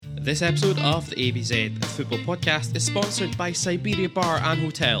This episode of the ABZ Football Podcast is sponsored by Siberia Bar and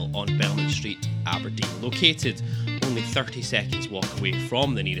Hotel on Belmont Street, Aberdeen. Located only 30 seconds walk away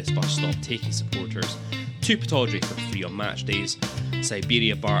from the nearest bus stop, taking supporters to Pittodrie for free on match days.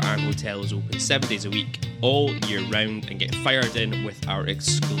 Siberia Bar and Hotel is open 7 days a week, all year round, and get fired in with our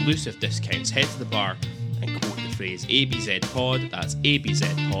exclusive discounts. Head to the bar and quote the phrase ABZ Pod, that's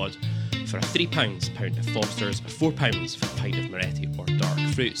ABZ Pod, for a £3 pint of Foster's, £4 for a pint of Moretti or dark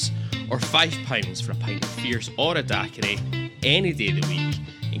fruits, or £5 for a pint of Fierce or a daiquiri any day of the week,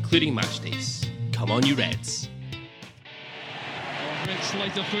 including match days. Come on, you Reds. Oh, red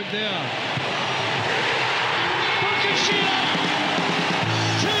slight of foot there.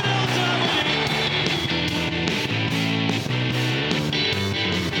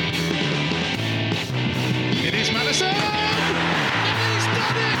 It is Madison! And he's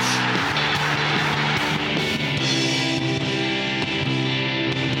done it!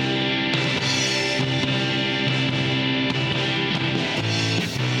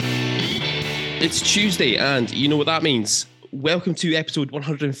 It's Tuesday, and you know what that means. Welcome to episode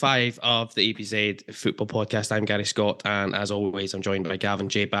 105 of the ABZ Football Podcast. I'm Gary Scott, and as always, I'm joined by Gavin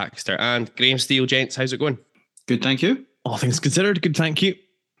J. Baxter and Graham Steele. Gents, how's it going? Good, thank you. All things considered, good, thank you.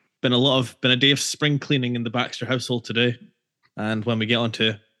 Been a day of spring cleaning in the Baxter household today, and when we get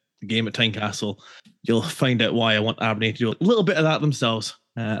onto the game at Tynecastle, you'll find out why I want Aberdeen to do a little bit of that themselves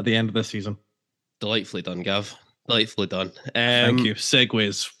at the end of this season. Delightfully done, Gav. Delightfully done. Thank you.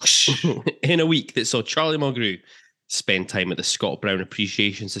 Segues. In a week that saw Charlie Mulgrew spend time at the Scott Brown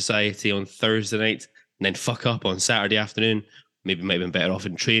Appreciation Society on Thursday night, and then fuck up on Saturday afternoon. Maybe might have been better off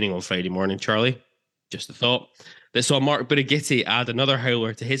in training on Friday morning, Charlie. Just a thought. That saw Mark Burigitti add another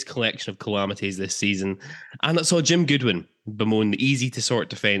howler to his collection of calamities this season. And that saw Jim Goodwin bemoan the easy-to-sort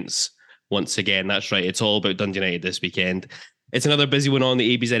defence once again. That's right, it's all about Dundee United this weekend. It's another busy one on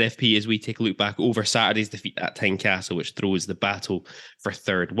the ABZFP as we take a look back over Saturday's defeat at Tynecastle, which throws the battle for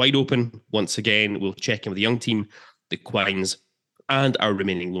third wide open. Once again, we'll check in with the young team, the Quines, and our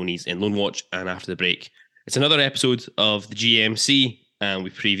remaining loanees in Loan Watch. And after the break, it's another episode of the GMC, and we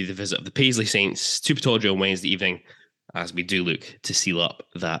preview the visit of the Paisley Saints to Pittodrie on Wednesday evening as we do look to seal up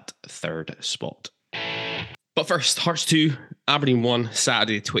that third spot. But first, Hearts 2, Aberdeen 1,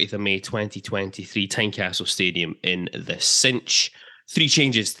 Saturday, 20th of May 2023, Tynecastle Stadium in the Cinch. 3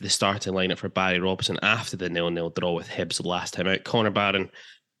 changes to the starting lineup for Barry Robson after the 0-0 draw with Hibs last time out. Connor Barron,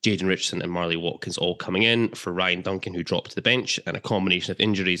 Jayden Richardson and Marley Watkins all coming in for Ryan Duncan, who dropped to the bench, and a combination of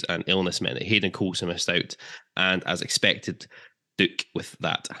injuries and illness meant that Hayden Coulson missed out. And as expected, Duke with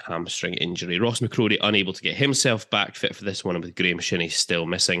that hamstring injury. Ross McCrory unable to get himself back fit for this one, and with Graham Shinnie still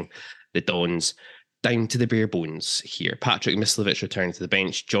missing, the Dons down to the bare bones here. Patrick Mislevic returning to the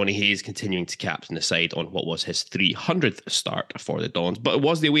bench. Johnny Hayes continuing to captain the side on what was his 300th start for the Dons. But it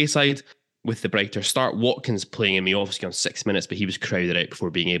was the away side with the brighter start. Watkins playing in Miovski on 6 minutes, but he was crowded out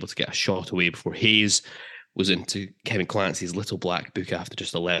before being able to get a shot away before Hayes was into Kevin Clancy's little black book after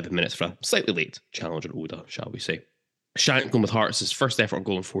just 11 minutes for a slightly late challenge on Oda, shall we say. Shanklin with Hearts, his first effort on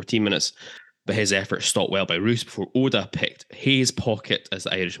goal in 14 minutes, but his effort stopped well by Roos before Oda picked Hayes' pocket as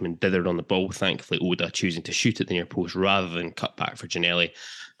the Irishman dithered on the ball. Thankfully, Oda choosing to shoot at the near post rather than cut back for Ginnelly,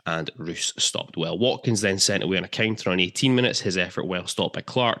 and Roos stopped well. Watkins then sent away on a counter on 18 minutes, his effort well stopped by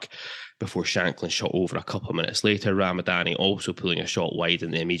Clark, before Shanklin shot over a couple of minutes later. Ramadani also pulling a shot wide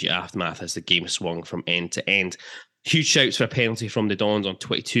in the immediate aftermath as the game swung from end to end. Huge shouts for a penalty from the Dons on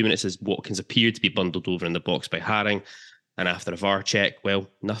 22 minutes as Watkins appeared to be bundled over in the box by Haring. And after a VAR check, well,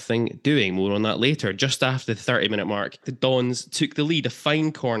 nothing doing. More on that later. Just after the 30-minute mark, the Dons took the lead. A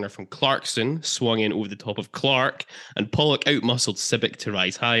fine corner from Clarkson swung in over the top of Clark, and Pollock outmuscled Sibic to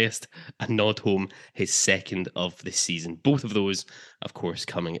rise highest and nod home his second of the season. Both of those, of course,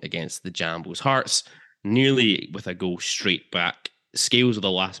 coming against the Jambos. Hearts nearly with a goal straight back. Scales with a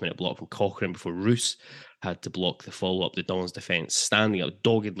last-minute block from Cochrane before Roos had to block the follow-up. The Dons' defence standing up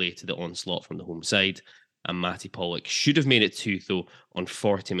doggedly to the onslaught from the home side. And Matty Pollock should have made it 2, though, on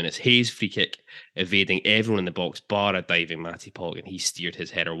 40 minutes. Hayes' free kick evading everyone in the box, bar a diving Matty Pollock, and he steered his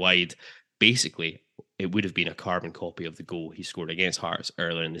header wide. Basically, it would have been a carbon copy of the goal he scored against Hearts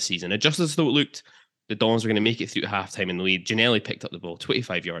earlier in the season. And just as though it looked, the Dons were going to make it through to half-time in the lead. Ginnelly picked up the ball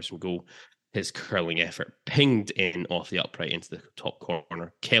 25 yards from goal. His curling effort pinged in off the upright into the top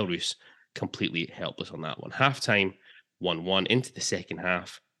corner. Kel Roos completely helpless on that one. Half-time, 1-1 into the second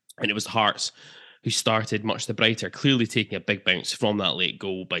half. And it was Hearts who started much the brighter, clearly taking a big bounce from that late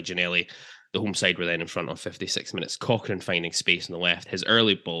goal by Ginnelly. The home side were then in front on 56 minutes. Cochrane finding space on the left. His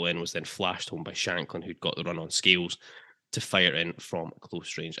early ball in was then flashed home by Shanklin, who'd got the run on Scales to fire in from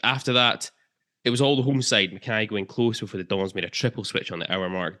close range. After that, It was all the home side, Mackay going close before the Dons made a triple switch on the hour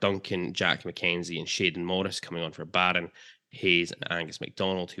mark. Duncan, Jack McKenzie, and Shaden Morris coming on for Barron, Hayes, and Angus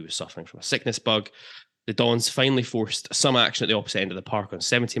MacDonald, who was suffering from a sickness bug. The Dons finally forced some action at the opposite end of the park on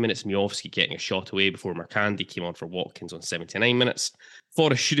 70 minutes, Miovski getting a shot away before Markandi came on for Watkins on 79 minutes.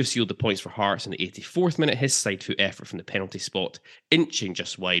 Forrest should have sealed the points for Hearts in the 84th minute, his side-foot effort from the penalty spot, inching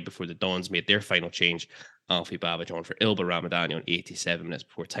just wide before the Dons made their final change. Alfie Babbage on for Ilba Ramadani on 87 minutes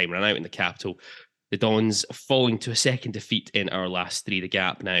before time ran out in the capital. The Dons falling to a second defeat in our last three. The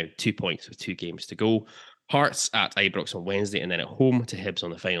gap now 2 points with 2 games to go. Hearts at Ibrox on Wednesday and then at home to Hibs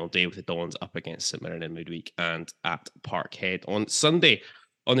on the final day, with the Dons up against St Mirren in midweek, and at Parkhead on Sunday.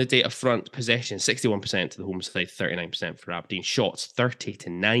 On the data front, possession 61% to the home side, 39% for Aberdeen. Shots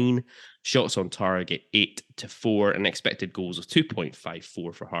 30-9. Shots on target 8-4, and expected goals of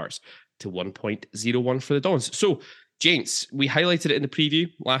 2.54 for Hearts to 1.01 for the Dons. So, gents, we highlighted it in the preview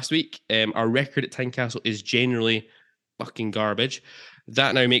last week. Our record at Tynecastle is generally fucking garbage.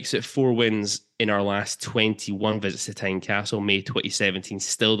 That now makes it 4 wins in our last 21 visits to Tynecastle. May 2017,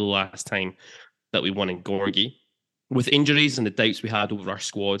 still the last time that we won in Gorgie. With injuries and the doubts we had over our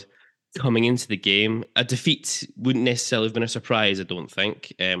squad coming into the game, a defeat wouldn't necessarily have been a surprise, I don't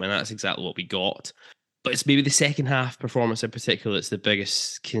think. And that's exactly what we got. But it's maybe the second half performance in particular that's the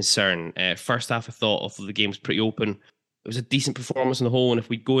biggest concern. First half, I thought of the game was pretty open. It was a decent performance on the whole. And if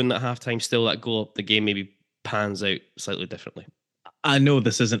we go in that halftime still, that goal, the game maybe pans out slightly differently. I know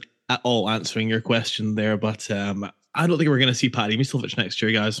this isn't at all answering your question there, but I don't think we're going to see Paddy Mislovic next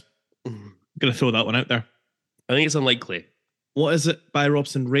year, guys. I'm going to throw that one out there. I think it's unlikely. What is it? By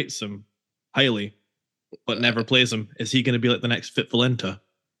Robson rates him highly, but never plays him. Is he going to be like the next Fit Valenta?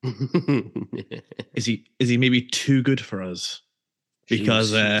 Is he maybe too good for us?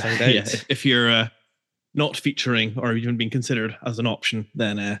 Because if you're not featuring or even being considered as an option,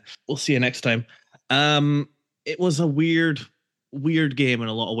 then we'll see you next time. It was a weird game in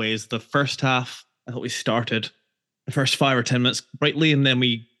a lot of ways. The first half, I thought we started the first 5 or 10 minutes brightly, and then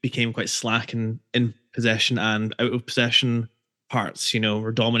we became quite slack in possession and out of possession parts.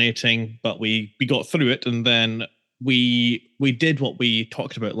 We're dominating, but we got through it, and then we did what we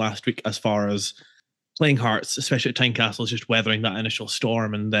talked about last week as far as playing Hearts, especially at Tynecastle, just weathering that initial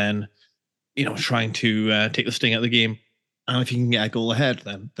storm, and then trying to take the sting out of the game. And if you can get a goal ahead,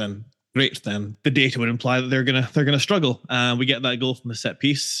 then great. Then the data would imply that they're gonna struggle. We get that goal from the set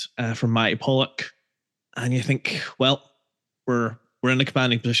piece from Matty Pollock, and you think, well, we're in a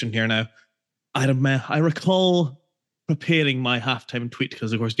commanding position here now. I recall preparing my halftime tweet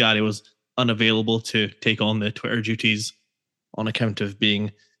because, of course, Gary was unavailable to take on the Twitter duties on account of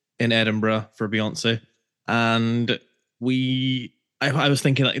being in Edinburgh for Beyonce, and I was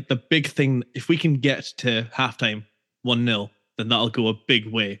thinking like the big thing, if we can get to halftime 1-0, then that'll go a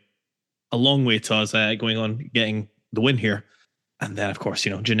big way. A long way to us going on getting the win here. And then, of course,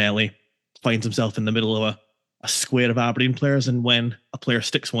 Giannelli finds himself in the middle of a square of Aberdeen players, and when a player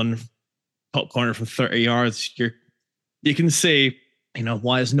sticks one top corner from 30 yards, you can say,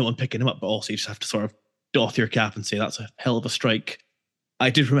 why is no one picking him up? But also you just have to sort of doff your cap and say that's a hell of a strike.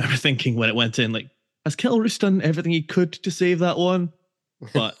 I did remember thinking when it went in, like, has Kettle Roos done everything he could to save that one?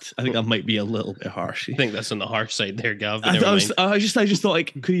 But I think that might be a little bit harsh. I think that's on the harsh side there, Gav. I just thought,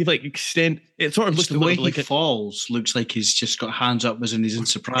 like, could he like extend? It sort of looks the way he falls looks like he's just got hands up as in he's in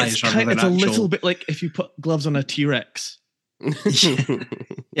surprise. It's a little bit like if you put gloves on a T-Rex.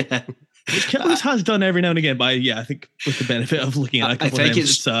 Yeah, which Kettle Roos has done every now and again. But I think with the benefit of looking at it a couple I think of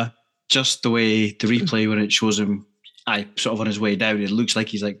times, it's just the way the replay when it shows him. Sort of on his way down, it looks like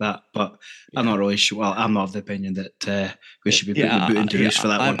he's like that, but I'm not really sure. Well, I'm not of the opinion that we should be putting the boot into Roos for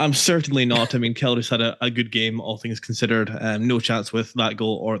that one. I'm certainly not. I mean, Kettle Roos had a good game, all things considered. No chance with that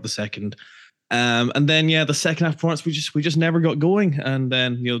goal or the second. And then the second half performance, we just never got going. And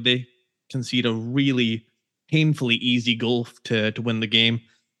then they concede a really painfully easy goal to win the game,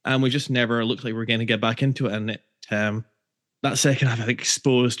 and we just never looked like we were going to get back into it. And that second half, I think,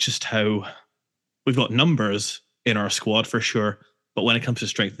 exposed just how we've got numbers in our squad for sure, but when it comes to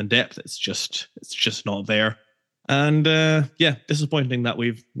strength and depth, it's just not there. And disappointing that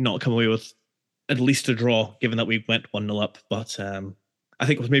we've not come away with at least a draw, given that we went 1-0 up. But I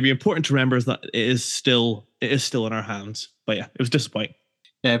think what's maybe important to remember is that it is still in our hands. But it was disappointing.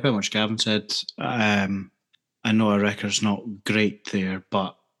 Yeah, pretty much Gavin said. I know our record's not great there,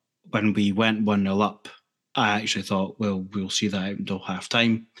 but when we went 1-0 up, I actually thought, well, we'll see that out until half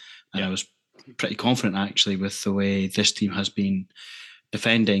time. And I was pretty confident actually with the way this team has been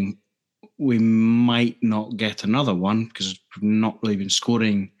defending. We might not get another one because we've not really been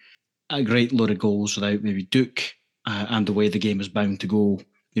scoring a great load of goals without maybe Duke and the way the game is bound to go.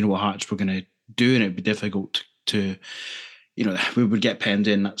 You know what Hearts were going to doing it would be difficult to, we would get penned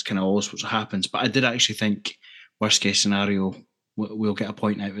in. That's kind of always what happens. But I did actually think worst case scenario, we'll get a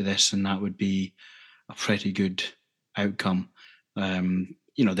point out of this, and that would be a pretty good outcome.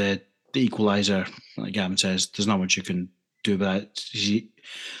 The equaliser, like Gavin says, there's not much you can do about it.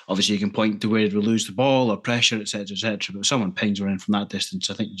 Obviously, you can point to where we lose the ball or pressure, etc., etc. But if someone pings one in from that distance,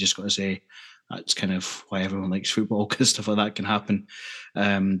 I think you just got to say that's kind of why everyone likes football, because stuff like that can happen.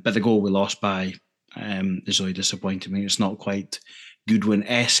 But the goal we lost by is really disappointing me. It's not quite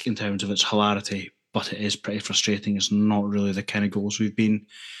Goodwin-esque in terms of its hilarity, but it is pretty frustrating. It's not really the kind of goals we've been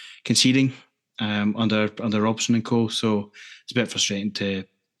conceding under Robson and co. So it's a bit frustrating to,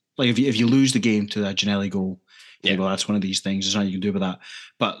 like, if you lose the game to that Ginelli goal, well, that's one of these things. There's nothing you can do with that.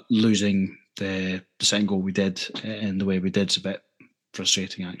 But losing the second goal we did in the way we did is a bit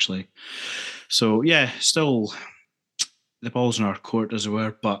frustrating, actually. So yeah, still the ball's in our court, as it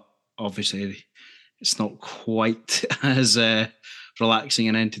were, but obviously it's not quite as relaxing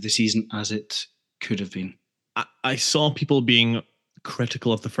an end to the season as it could have been. I saw people being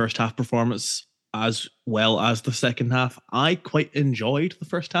critical of the first half performance as well as the second half. I quite enjoyed the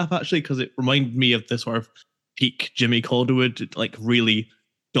first half, actually, because it reminded me of this sort of peak Jimmy Calderwood, like really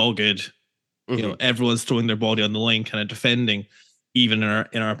dogged. Everyone's throwing their body on the line, kind of defending, even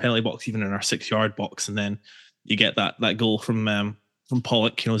in our penalty box, even in our 6-yard box, and then you get that goal from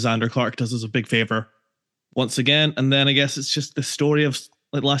Pollock. Xander Clark does us a big favor once again, and then I guess it's just the story of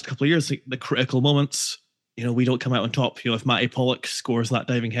like the last couple of years, like the critical moments. We don't come out on top. If Matty Pollock scores that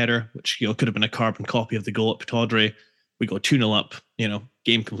diving header, which could have been a carbon copy of the goal at Pataudry, we go 2-0 up.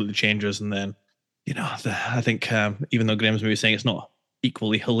 Game completely changes, and then I think even though Graham's maybe saying it's not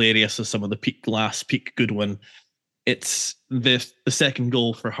equally hilarious as some of the peak Goodwin, it's the second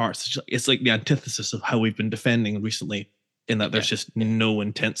goal for Hearts. It's like the antithesis of how we've been defending recently, in that there's just no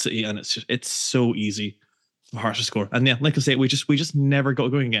intensity, and it's so easy for Hearts to score. And yeah, like I say, we just never got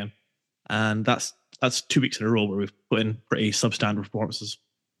going again, and that's 2 weeks in a row where we've put in pretty substandard performances.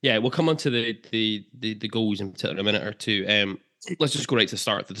 Yeah, we'll come on to the goals in a minute or two. Let's just go right to the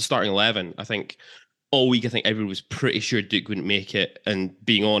start. The starting 11, I think all week, everyone was pretty sure Duke wouldn't make it. And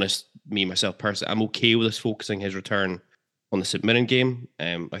being honest, me, myself personally, I'm okay with us focusing his return on the St Mirren game.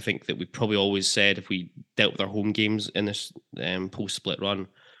 I think that we probably always said if we dealt with our home games in this post-split run,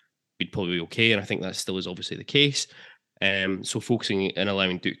 we'd probably be okay. And I think that still is obviously the case. So focusing and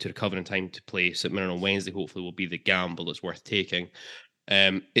allowing Duke to recover in time to play St Mirren on Wednesday hopefully will be the gamble that's worth taking.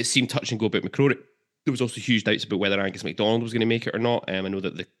 It seemed touch and go about McCrory. There was also huge doubts about whether Angus MacDonald was going to make it or not. I know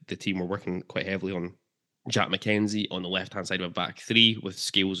that the team were working quite heavily on Jack McKenzie on the left-hand side of a back three with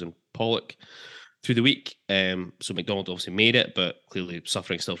Scales and Pollock through the week. So MacDonald obviously made it, but clearly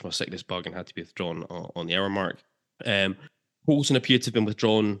suffering still from a sickness bug and had to be withdrawn on the hour mark. Holson appeared to have been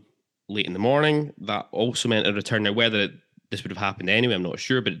withdrawn late in the morning. That also meant a return. Now, whether this would have happened anyway, I'm not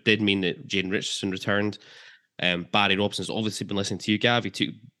sure, but it did mean that Jaden Richardson returned. Barry Robson's obviously been listening to you, Gav. He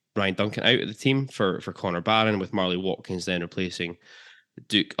took Brian Duncan out of the team for Connor Barron, with Marley Watkins then replacing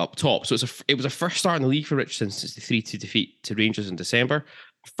Duke up top. So it was a first start in the league for Richardson since the 3-2 defeat to Rangers in December.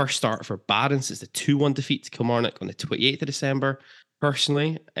 First start for Barron since the 2-1 defeat to Kilmarnock on the 28th of December.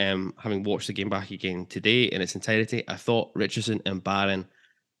 Personally, having watched the game back again today in its entirety, I thought Richardson and Barron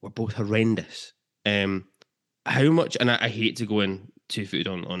were both horrendous. How much, and I hate to go in 2-footed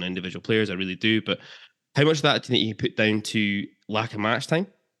on individual players, I really do, but how much of that do you think you can put down to lack of match time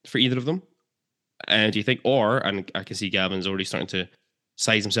for either of them? Do you think, and I can see Gavin's already starting to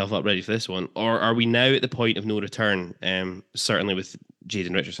size himself up ready for this one, or are we now at the point of no return, certainly with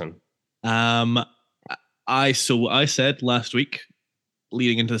Jaden Richardson? I said last week,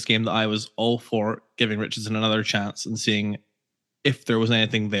 leading into this game, that I was all for giving Richardson another chance and seeing if there was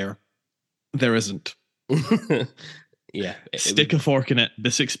anything there. There isn't. Yeah. Stick a fork in it.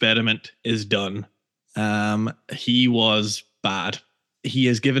 This experiment is done. He was bad. He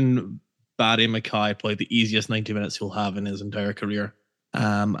has given Barry Mackay probably the easiest 90 minutes he'll have in his entire career.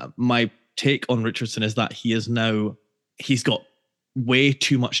 My take on Richardson is that he's got way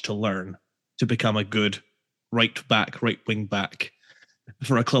too much to learn to become a good right wing back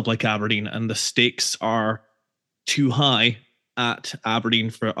for a club like Aberdeen, and the stakes are too high at Aberdeen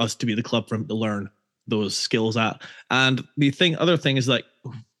for us to be the club for him to learn those skills at. And the other thing is, like,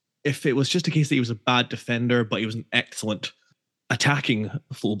 if it was just a case that he was a bad defender but he was an excellent attacking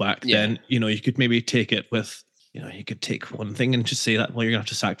fullback, then you could maybe take it with, you could take one thing and just say that, well, you're gonna have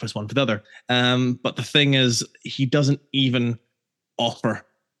to sacrifice one for the other. But the thing is, he doesn't even offer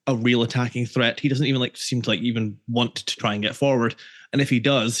a real attacking threat. He doesn't even seem to even want to try and get forward. And if he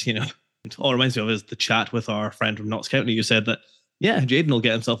does, all it reminds me of is the chat with our friend from Notts County who said that Yeah, Jaden will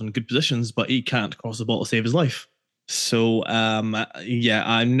get himself in good positions, but he can't cross the ball to save his life. So, yeah,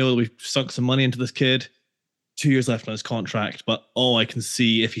 I know we've sunk some money into this kid. 2 years left on his contract, but all I can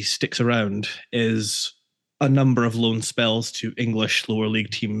see if he sticks around is a number of loan spells to English lower league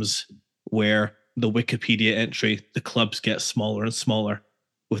teams where the Wikipedia entry, the clubs get smaller and smaller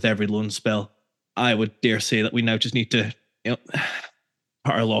with every loan spell. I would dare say that we now just need to,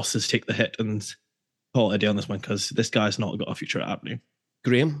 part our losses, take the hit and call it a day on this one, because this guy's not got a future at Aberdeen.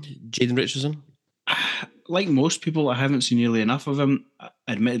 Graham, Jaden Richardson? Like most people, I haven't seen nearly enough of him.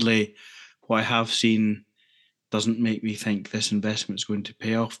 Admittedly, what I have seen doesn't make me think this investment is going to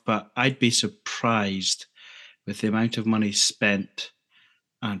pay off, but I'd be surprised with the amount of money spent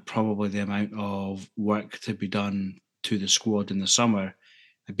and probably the amount of work to be done to the squad in the summer.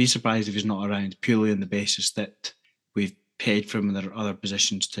 I'd be surprised if he's not around, purely on the basis that we've paid for him and there are other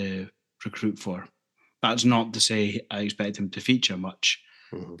positions to recruit for. That's not to say I expect him to feature much,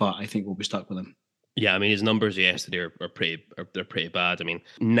 but I think we'll be stuck with him. Yeah, I mean, his numbers yesterday are pretty bad. I mean,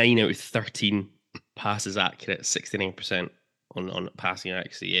 9 out of 13 passes accurate, 69% on passing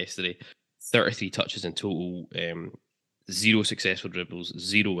accuracy yesterday. 33 touches in total, 0 successful dribbles,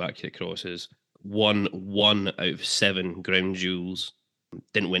 0 accurate crosses, won 1 out of 7 ground duels,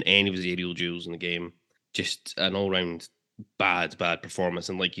 didn't win any of his aerial duels in the game. Just an all-round bad performance.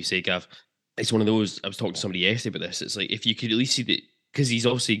 And like you say, Gav, it's one of those, I was talking to somebody yesterday about this, it's like, if you could at least see that, because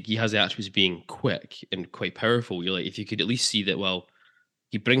he has the attributes of being quick and quite powerful, you're like, if you could at least see that, well,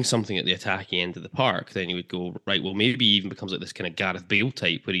 he brings something at the attacking end of the park, then you would go, right, well, maybe he even becomes like this kind of Gareth Bale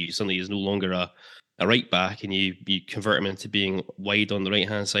type, where he suddenly is no longer a right back, and you convert him into being wide on the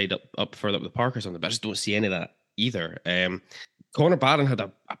right-hand side, up further up the park or something. But I just don't see any of that either. Connor Barron had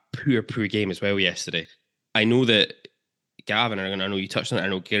a poor game as well yesterday. I know that Gavin, and I know you touched on it, I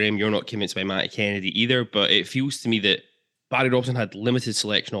know, Graham, you're not convinced by Matty Kennedy either, but it feels to me that Barry Robson had limited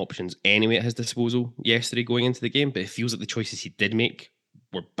selection options anyway at his disposal yesterday going into the game, but it feels like the choices he did make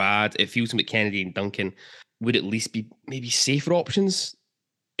were bad. It feels to me that Kennedy and Duncan would at least be maybe safer options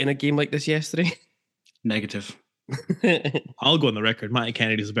in a game like this yesterday. Negative. I'll go on the record. Matty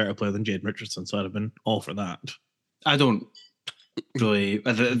Kennedy's a better player than Jaden Richardson, so I'd have been all for that. I don't really,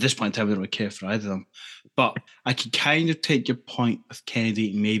 at this point in time, I don't really care for either of them. But I can kind of take your point with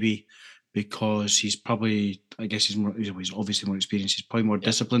Kennedy, maybe, because he's probably, I guess he's obviously more experienced, he's probably more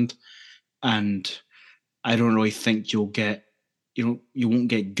disciplined. And I don't really think you won't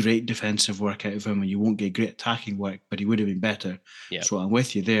get great defensive work out of him, and you won't get great attacking work, but he would have been better. Yeah. So I'm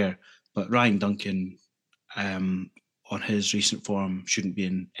with you there. But Ryan Duncan, on his recent form, shouldn't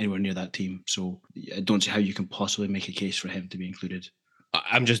be anywhere near that team. So I don't see how you can possibly make a case for him to be included.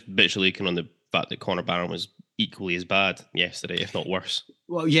 I'm just literally looking on the fact that Connor Barron was equally as bad yesterday, if not worse.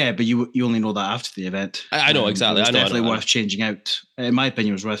 Well, yeah, but you only know that after the event. I know, exactly. It's definitely worth changing out. In my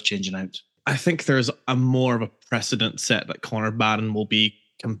opinion, it was worth changing out. I think there's a more of a precedent set that Connor Barron will be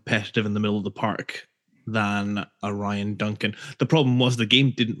competitive in the middle of the park than a Ryan Duncan. The problem was the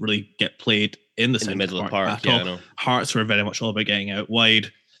game didn't really get played in the middle of the park at all. I know. Hearts were very much all about getting out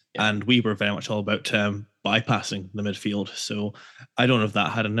wide, and we were very much all about bypassing the midfield. So I don't know if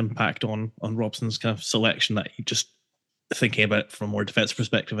that had an impact on Robson's kind of selection, that he just thinking about it from a more defensive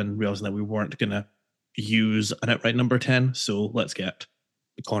perspective and realizing that we weren't going to use an outright number 10. So let's get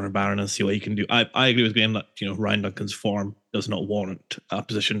Connor Barron and see what he can do. I agree with Graham that Ryan Duncan's form does not warrant a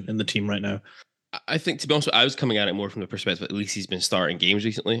position in the team right now. I think, to be honest, I was coming at it more from the perspective at least he's been starting games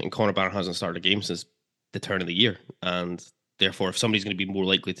recently, and Connor Barron hasn't started a game since the turn of the year. And therefore, if somebody's going to be more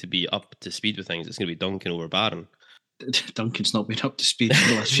likely to be up to speed with things, it's going to be Duncan over Barron. Duncan's not been up to speed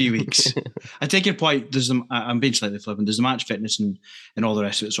for the last few weeks. I take your point. I'm being slightly flippant. There's the match fitness and all the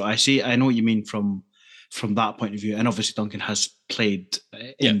rest of it. So I know what you mean from that point of view. And obviously Duncan has played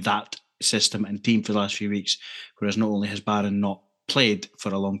in that system and team for the last few weeks, whereas not only has Barron not played for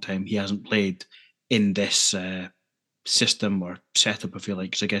a long time, he hasn't played in this system or setup, I feel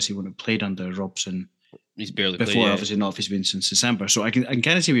like, because I guess he wouldn't have played under Robson. He's barely before, played, obviously not if he's been since December. So I can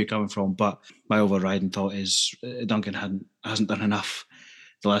kind of see where you're coming from, but my overriding thought is Duncan hasn't done enough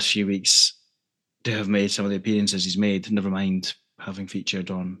the last few weeks to have made some of the appearances he's made, never mind having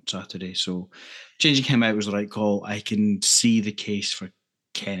featured on Saturday. So changing him out was the right call. I can see the case for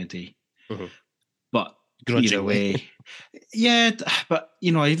Kennedy, but either way, yeah. But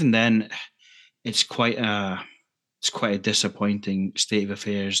even then, it's quite a disappointing state of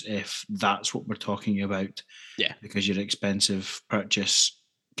affairs if that's what we're talking about. Yeah, because your expensive purchase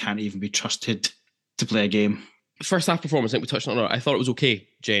can't even be trusted to play a game. First half performance, I think we touched on it. I thought it was okay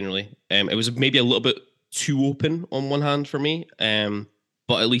generally. It was maybe a little bit too open on one hand for me, but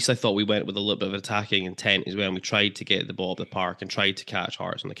But at least I thought we went with a little bit of attacking intent as well. And we tried to get the ball up the park and tried to catch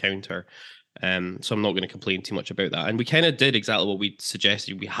Hearts on the counter. So I'm not going to complain too much about that. And we kind of did exactly what we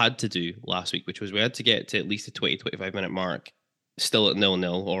suggested we had to do last week, which was we had to get to at least the 20-25 minute mark, still at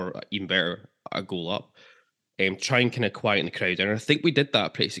 0-0, or even better, a goal up. Try and kind of quieten the crowd. And I think we did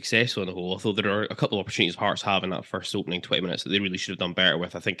that pretty successfully on the whole, although there are a couple of opportunities Hearts have in that first opening 20 minutes that they really should have done better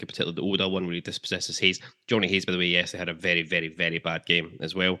with. I think in particular the Oda one where he dispossesses Hayes. Johnny Hayes, by the way, yes, they had a very, very, very bad game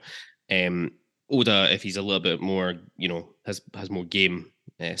as well. Oda, if he's a little bit more, has more game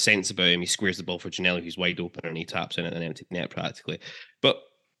sense about him, he squares the ball for Janelli, who's wide open, and he taps in at an empty net practically. But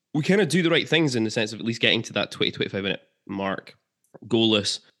we kind of do the right things in the sense of at least getting to that 20-25 minute mark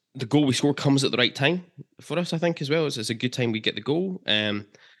goalless. The goal we score comes at the right time for us, I think, as well. It's a good time we get the goal.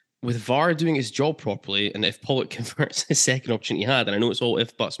 With VAR doing his job properly, and if Pollock converts the second option he had, and I know it's all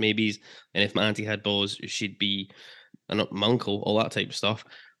if, buts, maybes, and if Manti had balls, she'd be my uncle, all that type of stuff.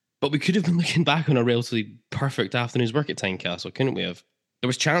 But we could have been looking back on a relatively perfect afternoon's work at Tynecastle, couldn't we have? There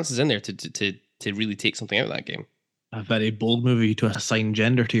was chances in there to really take something out of that game. A very bold move to assign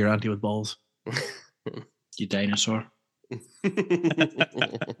gender to your auntie with balls. You dinosaur.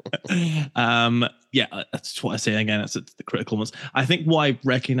 Yeah, that's what I say again. It's the critical ones. I think why I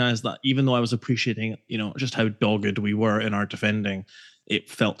recognised that, even though I was appreciating, just how dogged we were in our defending, it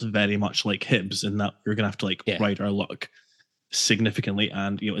felt very much like Hibs in that we're going to have to ride our luck significantly,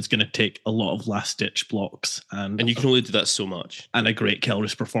 and it's going to take a lot of last ditch blocks, and you can only do that so much, and a great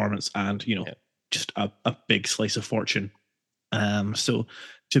Kelris performance, and just a big slice of fortune. So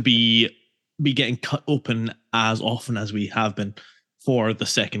to be getting cut open as often as we have been for the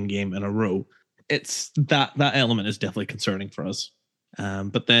second game in a row, it's that element is definitely concerning for us.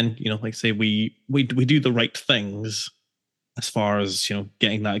 But then, like I say, we do the right things as far as,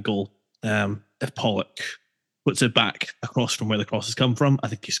 getting that goal. If Pollock puts it back across from where the crosses come from, I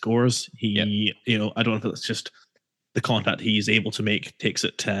think he scores. I don't know if it's just the contact he's able to make, takes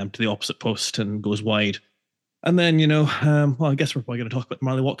it to the opposite post and goes wide. And then, I guess we're probably going to talk about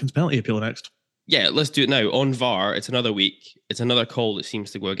Marley Watkins' penalty appeal next. Yeah, let's do it now. On VAR, it's another week. It's another call that seems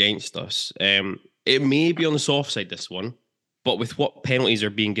to go against us. It may be on the soft side, this one, but with what penalties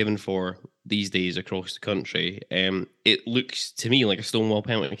are being given for these days across the country, it looks to me like a Stonewall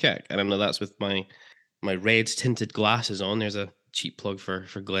penalty kick. And I know that's with my red tinted glasses on. There's a cheap plug for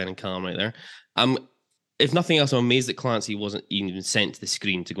Glenn and Callum right there. If nothing else, I'm amazed that Clancy wasn't even sent to the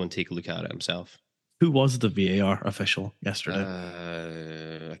screen to go and take a look at it himself. Who was the VAR official yesterday?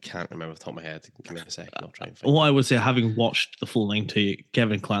 I can't remember off the top of my head. Give me a second. I'll try and find Well, I would say, having watched the full 90,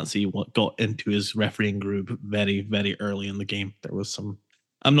 Kevin Clancy got into his refereeing groove very, very early in the game. There was some...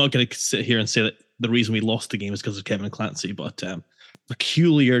 I'm not going to sit here and say that the reason we lost the game is because of Kevin Clancy, but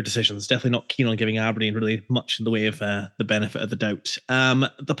peculiar decisions. Definitely not keen on giving Aberdeen really much in the way of the benefit of the doubt.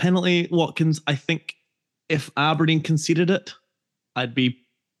 The penalty, Watkins, I think if Aberdeen conceded it, I'd be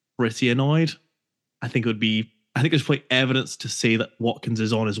pretty annoyed. I think there's probably evidence to say that Watkins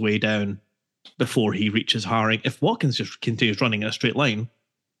is on his way down before he reaches Haring. If Watkins just continues running in a straight line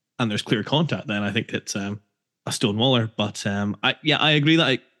and there's clear contact, then I think it's a stonewaller. But I agree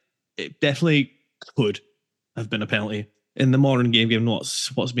that it definitely could have been a penalty in the modern game, given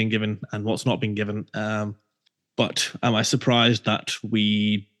what's being given and what's not being given. But am I surprised that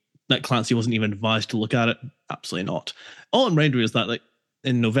Clancy wasn't even advised to look at it? Absolutely not. All I'm rendering is that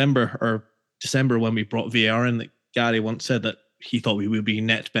in November or December, when we brought VAR in, that Gary once said that he thought we would be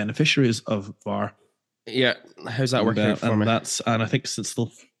net beneficiaries of VAR. Yeah, how's that working out for me? And I think since the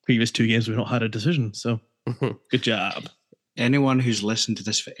previous two games, we've not had a decision. So good job. Anyone who's listened to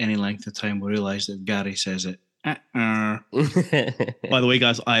this for any length of time will realise that Gary says it. By the way,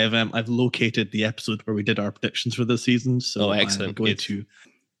 guys, I've located the episode where we did our predictions for this season. So excellent. I'm going to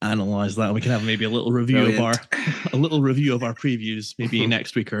analyse that, and we can have maybe a little review of our previews maybe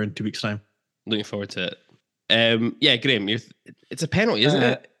next week or in 2 weeks' time. Looking forward to it. Yeah, Graham, it's a penalty, isn't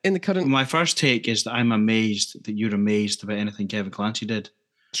it? In the current... My first take is that I'm amazed that you're amazed about anything Kevin Clancy did.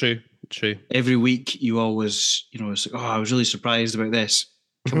 True. Every week you always, it's like, I was really surprised about this.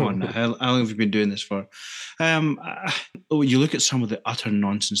 Come on, how long have you been doing this for? You look at some of the utter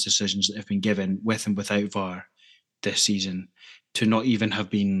nonsense decisions that have been given with and without VAR this season, to not even have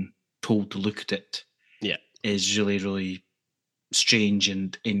been told to look at it is really, really strange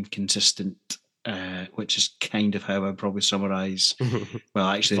and inconsistent, which is kind of how I'd probably summarise,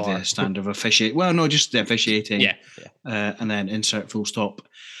 the standard of officiating. Well, no, just the officiating. And then insert full stop.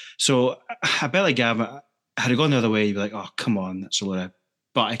 So I bet like Gavin, had it gone the other way, you'd be like, oh, come on, that's a lot of...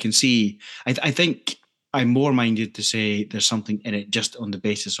 But I can see, I think I'm more minded to say there's something in it just on the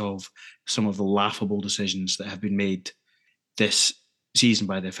basis of some of the laughable decisions that have been made this season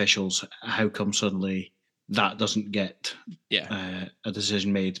by the officials. How come suddenly that doesn't get a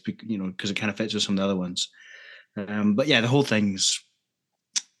decision made? Because it kind of fits with some of the other ones. But yeah, the whole thing's.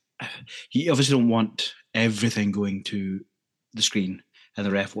 You obviously don't want everything going to the screen and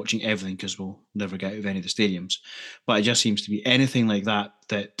the ref watching everything, because we'll never get out of any of the stadiums. But it just seems to be anything like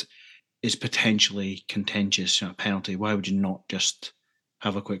that is potentially contentious, a penalty. Why would you not just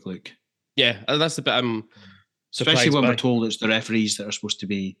have a quick look? Yeah, that's the bit I'm surprised especially when by. we're told it's the referees that are supposed to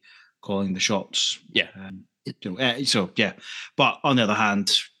be calling the shots. Yeah. So yeah, but on the other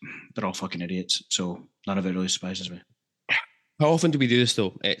hand, they're all fucking idiots, so none of it really surprises me. How often do we do this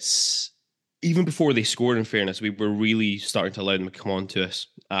though? It's even before they scored, in fairness, we were really starting to allow them to come on to us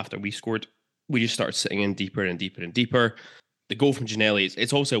after we scored. We just started sitting in deeper and deeper and deeper. The goal from Ginelli,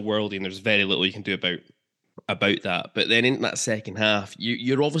 it's also worldy, and there's very little you can do about that. But then in that second half,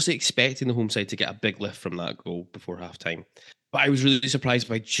 you're obviously expecting the home side to get a big lift from that goal before halftime. But I was really surprised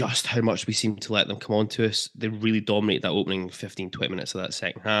by just how much we seemed to let them come on to us. They really dominated that opening 15, 20 minutes of that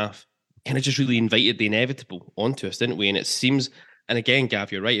second half. Kind of just really invited the inevitable onto us, didn't we? And it seems, and again,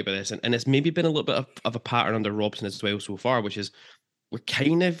 Gav, you're right about this, and it's maybe been a little bit of a pattern under Robson as well so far, which is we're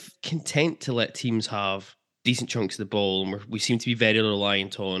kind of content to let teams have decent chunks of the ball, and we seem to be very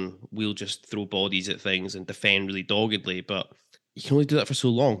reliant on we'll just throw bodies at things and defend really doggedly. But you can only do that for so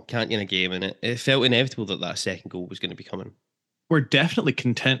long, can't you, in a game? And it felt inevitable that second goal was going to be coming. We're definitely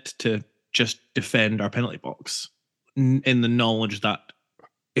content to just defend our penalty box in the knowledge that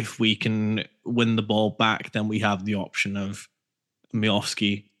if we can win the ball back, then we have the option of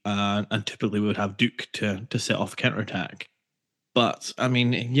Miofsky, and typically we would have Duke to set off a counterattack. But I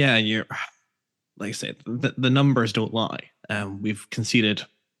mean, yeah, you're like I said, the numbers don't lie. We've conceded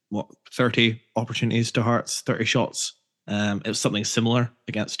 30 opportunities to Hearts, 30 shots. It was something similar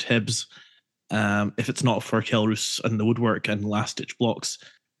against Hibs. If it's not for Kelrus and the woodwork and last-ditch blocks,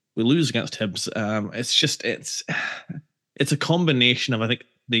 we lose against Hibs. It's a combination of, I think,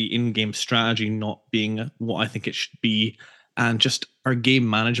 the in-game strategy not being what I think it should be, and just our game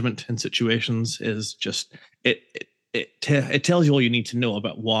management in situations is just it tells you all you need to know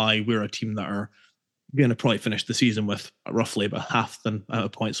about why we're a team that are going to probably finish the season with roughly about half the amount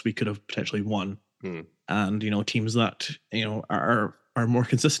of points we could have potentially won. And teams that are more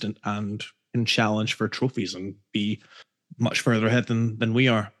consistent and can challenge for trophies and be much further ahead than we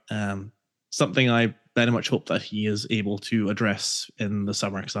are. Something I very much hope that he is able to address in the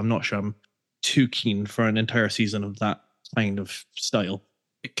summer, because I'm not sure I'm too keen for an entire season of that kind of style.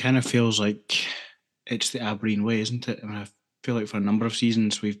 It kind of feels like it's the Aberdeen way, isn't it? I mean, I feel like for a number of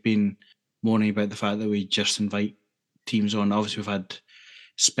seasons we've been moaning about the fact that we just invite teams on. Obviously, we've had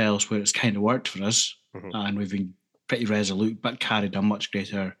spells where it's kind of worked for us, and we've been pretty resolute, but carried a much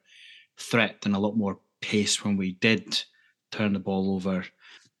greater threat and a lot more pace when we did turn the ball over.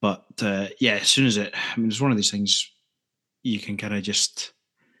 But as soon as it's one of these things you can kind of just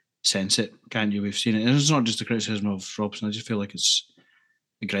sense it, can't you? We've seen it. And it's not just a criticism of Robson. I just feel like it's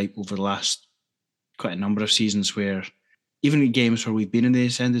a gripe over the last quite a number of seasons where even in games where we've been in the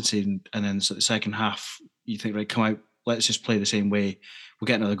ascendancy and then the second half, you think, right, come out, let's just play the same way. We'll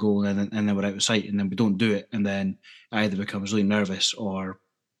get another goal and then we're out of sight, and then we don't do it. And then either becomes really nervous or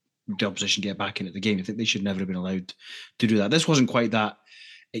the opposition get back into the game. I think they should never have been allowed to do that. This wasn't quite that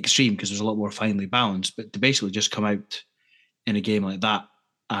extreme because there's a lot more finely balanced, but to basically just come out in a game like that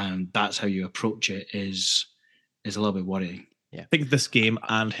and that's how you approach it is a little bit worrying. Yeah, I think this game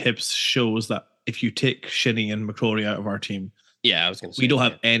and Hibs shows that if you take Shinnie and McCrory out of our team, I was going to say we don't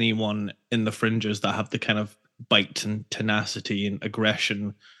have anyone in the fringes that have the kind of bite and tenacity and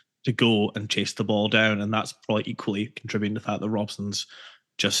aggression to go and chase the ball down, and that's probably equally contributing to the fact that Robson's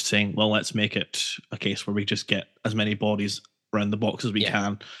just saying, well, let's make it a case where we just get as many bodies around the box as we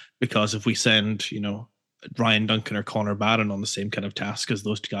can, because if we send, Ryan Duncan or Connor Barron on the same kind of task as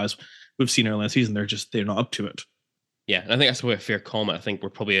those two guys we've seen earlier in the season, they're not up to it. Yeah, and I think that's a fair comment. I think we're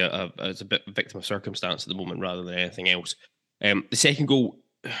probably as a bit victim of circumstance at the moment rather than anything else. The second goal,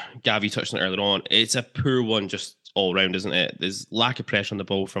 Gav, you touched on it earlier on, it's a poor one just all round, isn't it? There's lack of pressure on the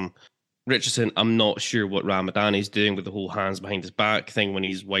ball from Richardson. I'm not sure what Ramadani's doing with the whole hands behind his back thing when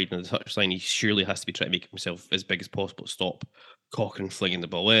he's widening the touchline. He surely has to be trying to make himself as big as possible to stop Cochrane flinging the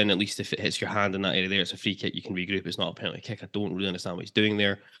ball in. At least if it hits your hand in that area there, it's a free kick. You can regroup. It's not a penalty kick. I don't really understand what he's doing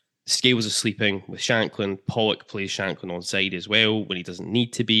there. Scales is sleeping with Shanklin. Pollock plays Shanklin on side as well when he doesn't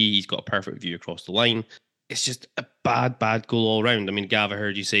need to be. He's got a perfect view across the line. It's just a bad goal all round. I mean, Gav, I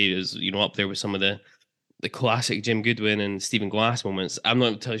heard you say it was, up there with some of the classic Jim Goodwin and Stephen Glass moments. I'm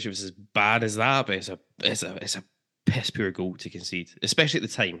not telling you it's as bad as that, but it's a piss poor goal to concede, especially at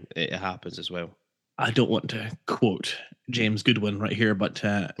the time it happens as well. I don't want to quote James Goodwin right here, but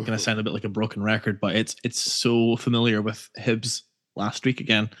going to sound a bit like a broken record, but it's so familiar with Hibs last week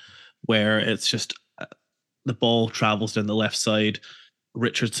again, where it's just the ball travels down the left side.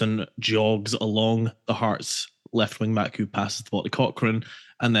 Richardson jogs along the Hearts left wing back who passes the ball to Cochrane.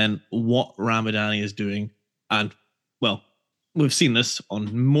 And then what Ramadani is doing, and well, we've seen this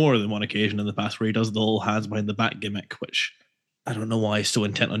on more than one occasion in the past where he does the whole hands behind the back gimmick, which I don't know why he's so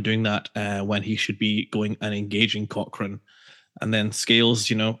intent on doing that when he should be going and engaging Cochrane. And then Scales,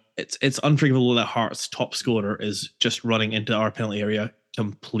 it's unforgivable that Hearts' top scorer is just running into our penalty area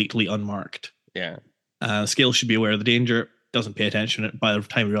completely unmarked. Yeah. Scales should be aware of the danger, doesn't pay attention. By the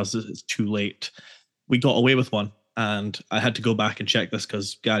time he realizes it's too late. We got away with one, and I had to go back and check this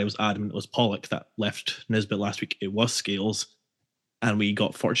because Gary was adamant it was Pollock that left Nisbet last week. It was Scales, and we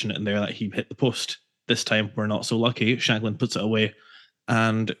got fortunate in there that he hit the post. This time we're not so lucky. Shanklin puts it away,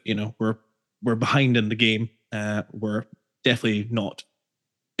 and we're behind in the game. We're definitely not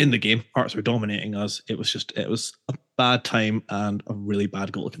in the game. Hearts were dominating us. It was a bad time and a really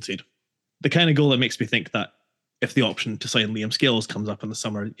bad goal to concede. The kind of goal that makes me think that if the option to sign Liam Scales comes up in the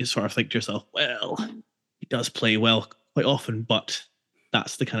summer, you sort of think to yourself, well, he does play well quite often, but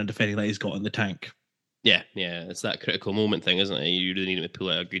that's the kind of defending that he's got in the tank. Yeah, it's that critical moment thing, isn't it? You really need to pull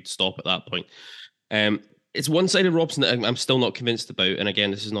out a good stop at that point. It's one-sided Robson that I'm still not convinced about. And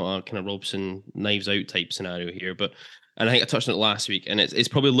again, this is not a kind of Robson knives out type scenario here, and I think I touched on it last week, and it's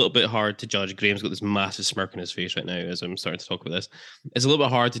probably a little bit hard to judge. Graham's got this massive smirk on his face right now as I'm starting to talk about this. It's a little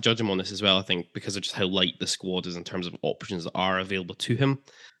bit hard to judge him on this as well, I think, because of just how light the squad is in terms of options that are available to him.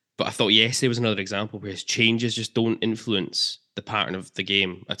 But I thought yesterday was another example where his changes just don't influence the pattern of the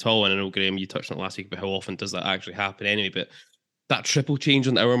game at all. And I know, Graham, you touched on it last week, but how often does that actually happen anyway? But that triple change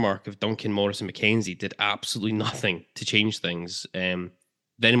on the hour mark of Duncan, Morris, and McKenzie did absolutely nothing to change things.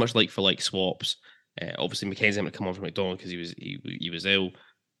 Very much like for like swaps. Obviously, McKenzie had to come on from McDonald because he was ill,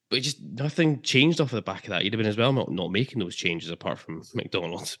 but just nothing changed off of the back of that. He'd have been as well not making those changes apart from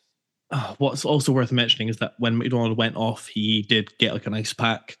McDonald. What's also worth mentioning is that when McDonald went off, he did get like an ice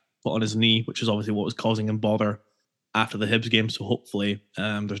pack put on his knee, which is obviously what was causing him bother after the Hibs game. So hopefully,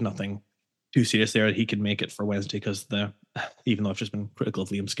 there's nothing too serious there. He can make it for Wednesday because even though I've just been critical of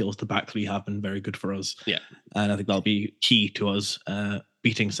Liam Scales, the back three have been very good for us. Yeah, and I think that'll be key to us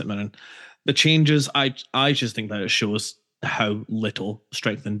beating St Mirren. The changes, I just think that it shows how little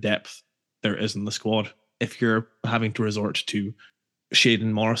strength and depth there is in the squad. If you're having to resort to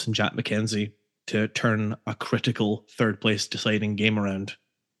Shaden Morris and Jack McKenzie to turn a critical third place deciding game around,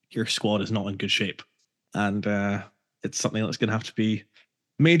 your squad is not in good shape. And it's something that's going to have to be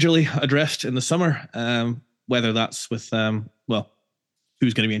majorly addressed in the summer. Whether that's with,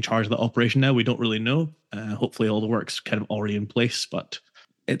 who's going to be in charge of the operation now, we don't really know. Hopefully all the work's kind of already in place, but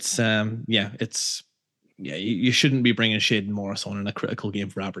you shouldn't be bringing Shaden Morris on in a critical game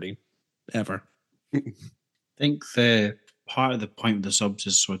for Aberdeen ever. I think the part of the point with the subs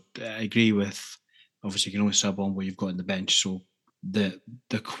is, so I agree with, obviously you can only sub on what you've got on the bench, so the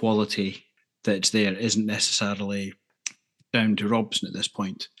quality that's there isn't necessarily down to Robson at this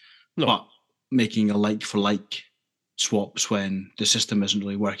point. No. But making a like for like swaps when the system isn't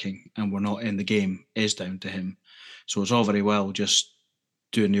really working and we're not in the game is down to him. So it's all very well just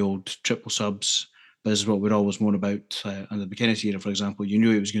doing the old triple subs. But this is what we'd always moan about under the McKenzie era, for example. You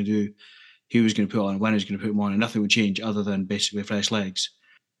knew he was going to put on, when he was going to put him on, and nothing would change other than basically fresh legs.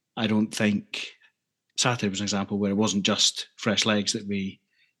 I don't think Saturday was an example where it wasn't just fresh legs that we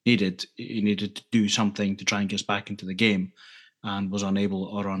needed. He needed to do something to try and get us back into the game and was unable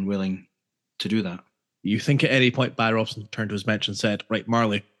or unwilling to do that. You think at any point Barry Robson turned to his bench and said, right,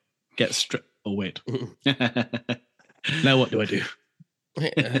 Marley, get stripped. Oh, wait. Now what do I do? I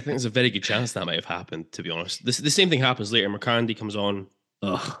think there's a very good chance that might have happened, to be honest. The same thing happens later. McCandy comes on.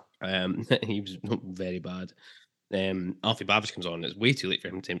 He was very bad. Alfie Babbage comes on. It's way too late for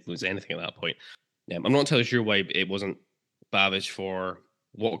him to influence anything at that point. I'm not entirely sure why it wasn't Babbage for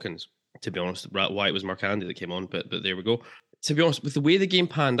Watkins, to be honest, why it was Marcandi that came on, but there we go. To be honest, with the way the game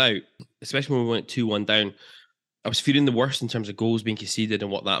panned out, especially when we went 2-1 down, I was feeling the worst in terms of goals being conceded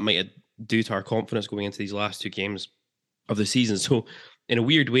and what that might do to our confidence going into these last two games of the season. So in a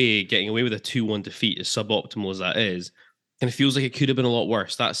weird way, getting away with a 2-1 defeat, as suboptimal as that is, kind of feels like it could have been a lot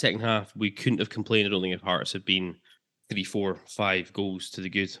worse. That second half, we couldn't have complained, I don't think, if Hearts had been 3, 4, 5 goals to the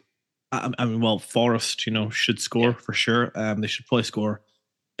good. I mean, well, Forrest, should score for sure. They should probably score.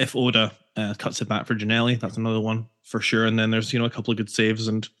 If Oda cuts it back for Giannelli, that's another one for sure. And then there's, a couple of good saves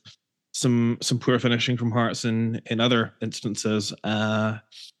and some poor finishing from Hearts in other instances. Likewise,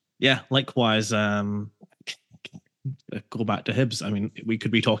 go back to Hibs. I mean, we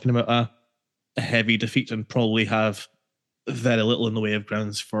could be talking about a heavy defeat and probably have very little in the way of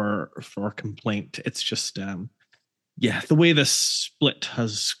grounds for complaint. It's just, the way this split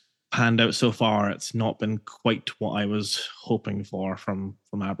has panned out so far, it's not been quite what I was hoping for from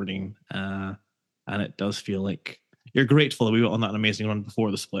Aberdeen, and it does feel like you're grateful that we went on that amazing run before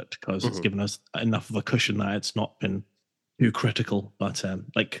the split because it's given us enough of a cushion that it's not been too critical. But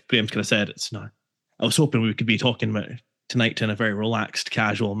like Graham's kind of said, it's not. I was hoping we could be talking about tonight in a very relaxed,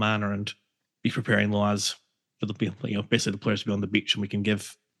 casual manner and be preparing the lads for the basically the players to be on the beach, and we can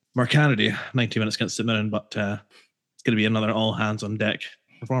give Mark Kennedy 90 minutes against St Mirren, but it's going to be another all hands on deck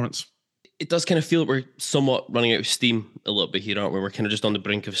performance. It does kind of feel like we're somewhat running out of steam a little bit here, aren't we? We're kind of just on the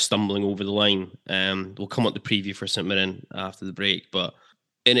brink of stumbling over the line. We'll come up the preview for St Mirren after the break,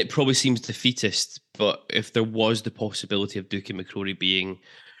 and it probably seems defeatist, but if there was the possibility of Duke and McCrory being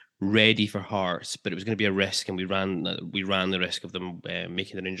ready for Hearts, but it was going to be a risk, and we ran the risk of them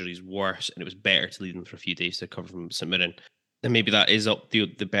making their injuries worse, and it was better to leave them for a few days to recover from St Mirren, then maybe that is up the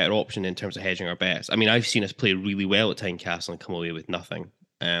better option in terms of hedging our bets. I mean, I've seen us play really well at Tynecastle and come away with nothing.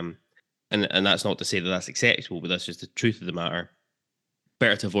 And that's not to say that that's acceptable, but that's just the truth of the matter.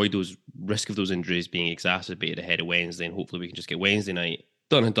 Better to avoid those risk of those injuries being exacerbated ahead of Wednesday, and hopefully we can just get Wednesday night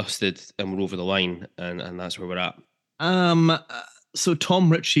done and dusted, and we're over the line, and that's where we're at. So Tom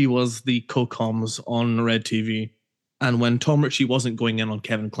Ritchie was the co-coms on Red TV, and when Tom Ritchie wasn't going in on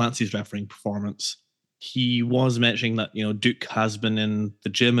Kevin Clancy's refereeing performance, he was mentioning that Duke has been in the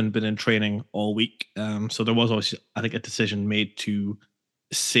gym and been in training all week. So there was obviously, I think, a decision made to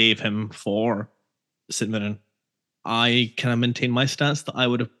save him for St Mirren. I kind of maintain my stance that I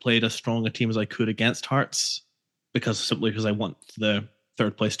would have played as strong a team as I could against Hearts, because I want the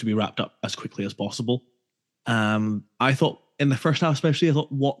third place to be wrapped up as quickly as possible. I thought in the first half, especially, I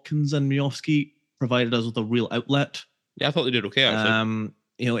thought Watkins and Miofsky provided us with a real outlet. Yeah, I thought they did okay, actually.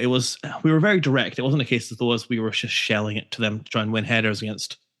 We were very direct. It wasn't a case of those we were just shelling it to them to try and win headers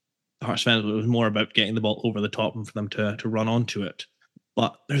against the Hearts fans. It was more about getting the ball over the top and for them to run onto it.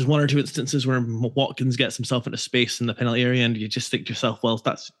 But there's one or two instances where Watkins gets himself into space in the penalty area, and you just think to yourself, well, if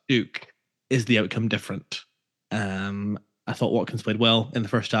that's Duke, is the outcome different? I thought Watkins played well in the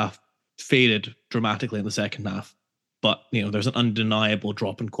first half, faded dramatically in the second half. But, there's an undeniable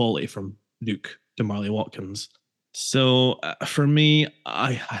drop in quality from Duke to Marley Watkins. So for me,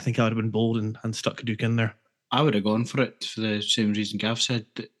 I think I would have been bold and stuck Duke in there. I would have gone for it for the same reason Gav said.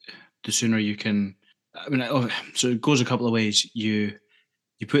 The sooner you can... so it goes a couple of ways. You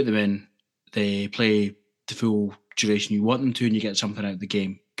put them in, they play the full duration you want them to, and you get something out of the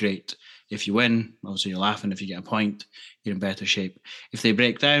game. Great. If you win, obviously you're laughing. If you get a point, you're in better shape. If they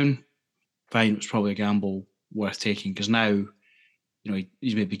break down, fine, it's probably a gamble worth taking, because now,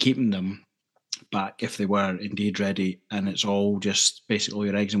 he's maybe keeping them back if they were indeed ready, and it's all just basically all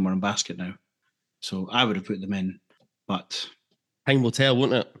your eggs in one basket now. So I would have put them in, but... Time will tell,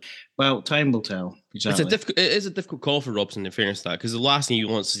 won't it? Well, time will tell. Exactly. It is a difficult call for Robson, in fairness to that, because the last thing he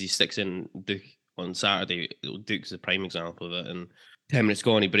wants is he sticks in Duke on Saturday. Duke's a prime example of it, and 10 minutes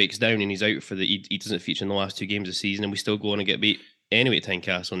gone, he breaks down and he's out he doesn't feature in the last two games of the season, and we still go on and get beat anyway at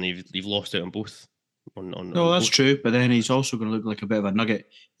Tynecastle, and you've lost out on both. No, that's true, but then he's also going to look like a bit of a nugget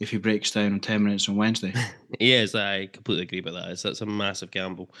if he breaks down in 10 minutes on Wednesday. Yes, I completely agree with that. That's a massive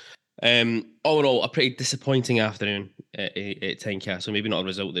gamble. All in all, a pretty disappointing afternoon at Tynecastle. Maybe not a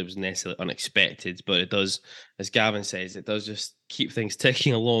result that was necessarily unexpected, but it does, as Gavin says, it does just keep things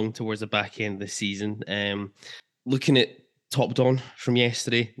ticking along towards the back end of the season. Looking at Top Dawn from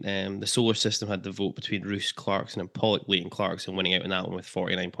yesterday, the solar system had the vote between Roos, Clarkson and Pollock. Leighton Clarkson winning out in that one with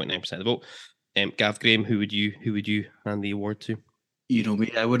 49.9% of the vote. Gav, Graham, who would you hand the award to? You know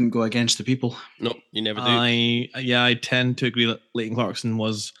me, I wouldn't go against the people. No, you never do. I tend to agree that Leighton Clarkson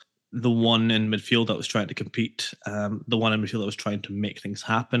was the one in midfield that was trying to compete, the one in midfield that was trying to make things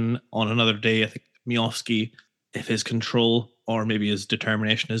happen. On another day, I think Miofsky, if his control or maybe his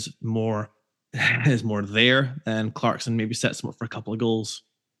determination is more there, then Clarkson maybe sets him up for a couple of goals.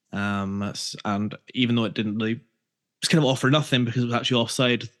 And even though it didn't really, just kind of offer nothing because it was actually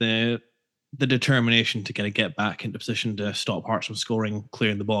offside, the determination to kind of get back into position to stop Hearts from scoring,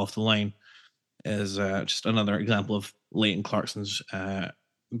 clearing the ball off the line, is just another example of Leighton Clarkson's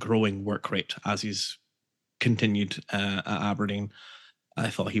growing work rate as he's continued at Aberdeen. I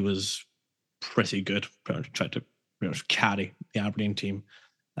thought he was pretty good, tried to pretty much carry the Aberdeen team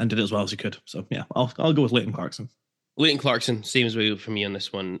and did it as well as he could. So yeah, I'll go with Leighton Clarkson. Leighton Clarkson, same as well for me on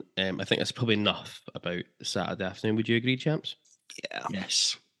this one. I think that's probably enough about Saturday afternoon. Would you agree, champs? Yeah.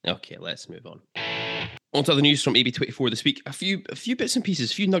 Yes. Okay, let's move on. On to the news from AB24 this week. A few bits and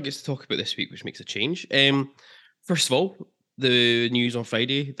pieces, a few nuggets to talk about this week, which makes a change. First of all, the news on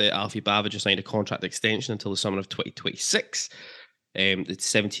Friday that Alfie Babbage has signed a contract extension until the summer of 2026. The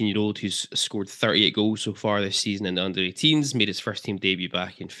 17-year-old who's scored 38 goals so far this season in the under-18s, made his first team debut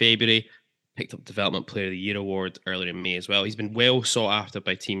back in February, picked up Development Player of the Year award earlier in May as well. He's been well sought after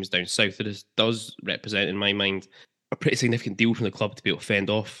by teams down south. It does represent, in my mind, a pretty significant deal from the club to be able to fend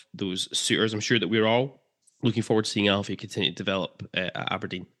off those suitors. I'm sure that we're all looking forward to seeing Alfie continue to develop at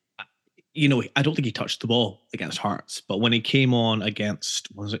Aberdeen. You know, I don't think he touched the ball against Hearts, but when he came on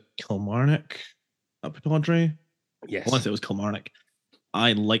against, was it Kilmarnock up at Audrey? Yes. I want to say it was Kilmarnock.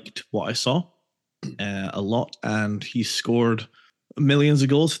 I liked what I saw a lot, and he scored millions of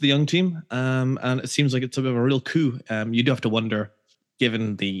goals for the young team. And it seems like it's a bit of a real coup. You do have to wonder,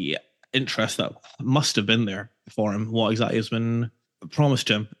 given the interest that must have been there for him, what exactly has been promised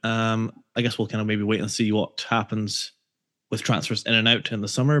to him. I guess we'll kind of maybe wait and see what happens with transfers in and out in the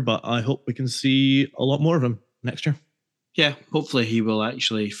summer, but I hope we can see a lot more of him next year. Yeah, hopefully he will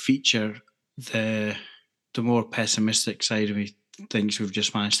actually feature the more pessimistic side of me. Thinks we've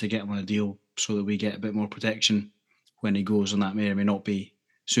just managed to get him on a deal so that we get a bit more protection when he goes, and that may or may not be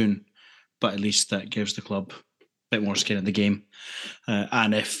soon, but at least that gives the club a bit more skin in the game.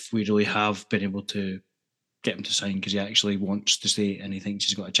 And if we really have been able to get him to sign because he actually wants to stay and he thinks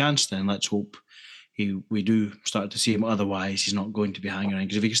he's got a chance, then let's hope we do start to see him. Otherwise, he's not going to be hanging around,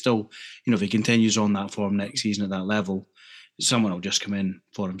 because if he can still, if he continues on that form next season at that level, someone will just come in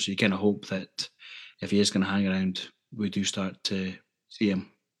for him. So you kind of hope that if he is going to hang around, we do start to see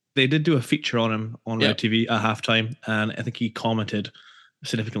him. They did do a feature on him on Red TV at halftime, and I think he commented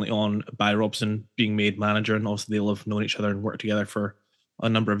significantly on Barry Robson being made manager, and obviously they'll have known each other and worked together for a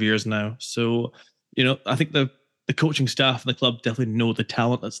number of years now. So, I think the coaching staff and the club definitely know the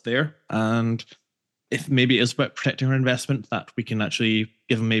talent that's there, and if maybe it is about protecting our investment, that we can actually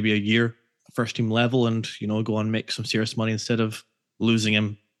give him maybe a year first team level and, go on and make some serious money instead of losing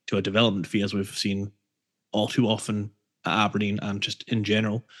him to a development fee, as we've seen all too often at Aberdeen and just in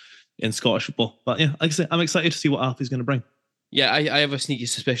general in Scottish football. But yeah, like I say, I'm excited to see what Alfie's going to bring. Yeah, I have a sneaky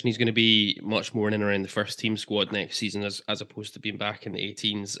suspicion he's going to be much more in and around the first team squad next season as opposed to being back in the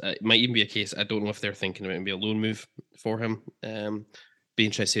 18s. It might even be a case, I don't know if they're thinking about it be a loan move for him. Be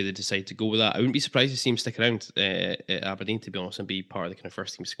interested if they decide to go with that. I wouldn't be surprised to see him stick around at Aberdeen, to be honest, and be part of the kind of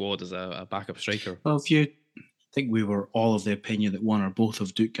first team squad as a backup striker. Well, if you think we were all of the opinion that one or both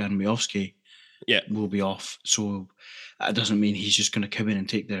of Duke and Miofsky will be off, so that doesn't mean he's just going to come in and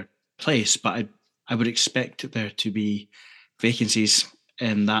take their place, but I would expect there to be vacancies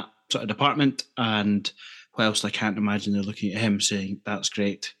in that sort of department, and whilst I can't imagine they're looking at him saying, that's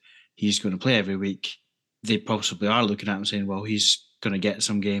great, he's going to play every week, they possibly are looking at him saying, well, he's going to get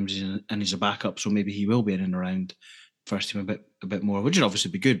some games and he's a backup, so maybe he will be in and around first team a bit more, which would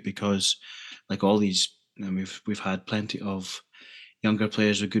obviously be good, because like all these, we've had plenty of younger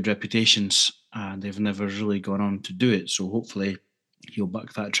players with good reputations and they've never really gone on to do it, so hopefully he'll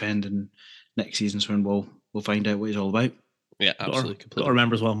buck that trend, and next season's when we'll find out what he's all about. Yeah, absolutely. Got to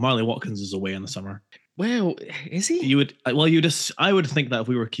remember as well, Marley Watkins is away in the summer. Well, is he? I would think that if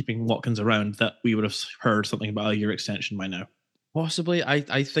we were keeping Watkins around, that we would have heard something about a year extension by now. Possibly.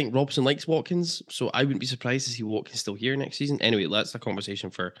 I think Robson likes Watkins, so I wouldn't be surprised to see Watkins still here next season. Anyway, that's a conversation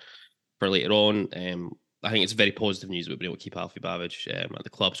for later on. I think it's very positive news that we've been able to keep Alfie Babbage at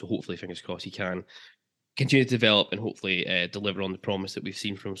the club, so hopefully, fingers crossed, he can continue to develop and hopefully deliver on the promise that we've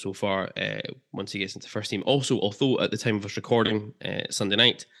seen from him so far once he gets into first team. Also, although at the time of us recording Sunday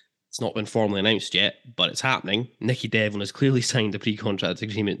night, it's not been formally announced yet, but it's happening. Nicky Devlin has clearly signed a pre-contract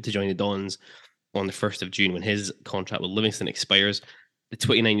agreement to join the Dons on the 1st of June when his contract with Livingston expires. The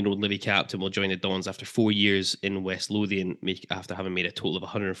 29-year-old Livy captain will join the Dons after 4 years in West Lothian, after having made a total of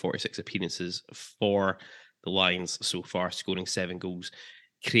 146 appearances for the Lions so far, scoring 7 goals,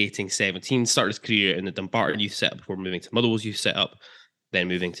 creating 17. Started his career in the Dumbarton youth setup before moving to Motherwell's youth setup, then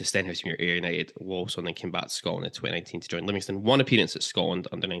moving to Stenhousemuir Ayr United, Walsall, and then came back to Scotland in 2019 to join Livingston. 1 appearance at Scotland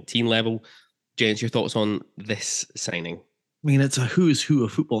under 19 level. Gents, your thoughts on this signing? I mean, it's a who's who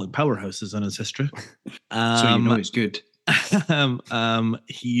of footballing powerhouses in his history. So he's good.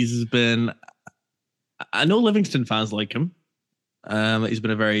 He's been... I know Livingston fans like him. He's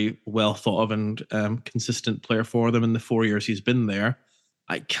been a very well thought of and consistent player for them in the 4 years he's been there.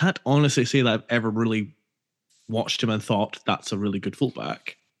 I can't honestly say that I've ever really watched him and thought that's a really good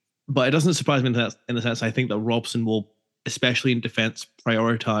fullback. But it doesn't surprise me in the sense I think that Robson will, especially in defence,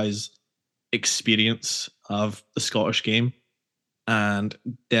 prioritise experience of the Scottish game. And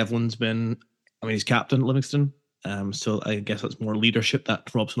Devlin's been, he's captain at Livingston. So I guess that's more leadership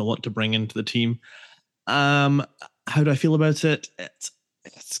that Robson will want to bring into the team. How do I feel about it?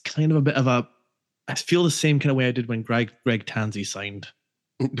 It's kind of a bit of a I feel the same kind of way I did when Greg Tansey signed.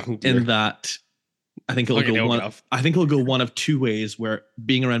 Oh, dear. In that, I think it'll Fucking go hell, one. Gav. I think it'll go one of two ways, where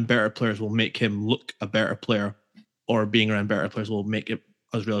being around better players will make him look a better player, or being around better players will make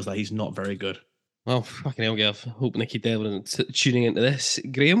us realize that he's not very good. Well, fucking hell, Gav. Hope Nicky Devlin is tuning into this.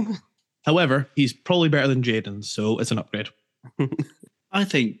 Graham? However, he's probably better than Jaden, so it's an upgrade. I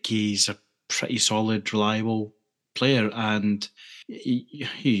think he's a pretty solid, reliable player, and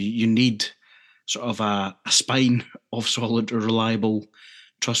you need sort of a spine of solid or reliable,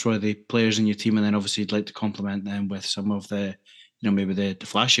 trustworthy players in your team, and then obviously you'd like to complement them with some of the, maybe the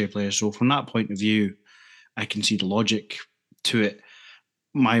flashier players. So from that point of view, I can see the logic to it.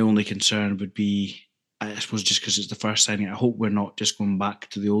 My only concern would be, I suppose, just because it's the first signing, I hope we're not just going back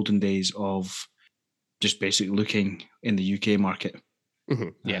to the olden days of just basically looking in the UK market. Mm-hmm.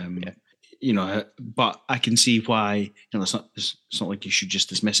 Yeah. But I can see why. It's not like you should just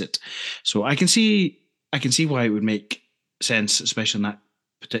dismiss it. So I can see why it would make sense, especially in that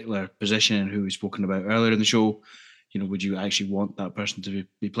particular position and who we've spoken about earlier in the show. Would you actually want that person to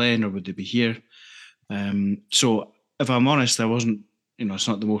be playing, or would they be here? So if I'm honest, I wasn't. It's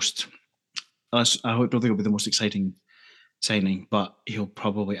not the most. I don't think it'll be the most exciting signing, but he'll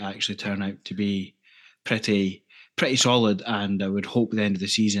probably actually turn out to be pretty solid, and I would hope at the end of the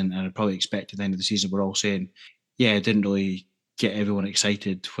season, and I'd probably expect at the end of the season, we're all saying, yeah, it didn't really get everyone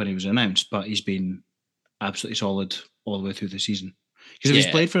excited when he was announced, but he's been absolutely solid all the way through the season. Because if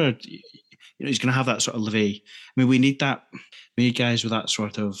he's played for, he's going to have that sort of levy. I mean, we need that. We need guys with that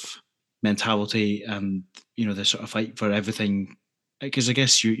sort of mentality and, the sort of fight for everything. Because I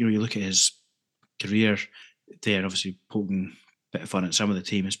guess you look at his career there, obviously poking a bit of fun at some of the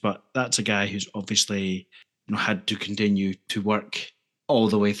teams, but that's a guy who's obviously had to continue to work all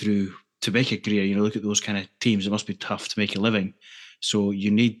the way through to make a career. Look at those kind of teams; it must be tough to make a living. So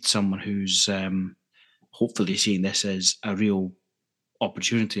you need someone who's hopefully seeing this as a real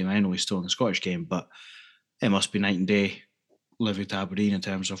opportunity. I know he's still in the Scottish game, but it must be night and day living to Aberdeen in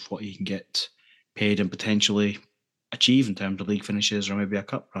terms of what he can get paid and potentially achieve in terms of league finishes or maybe a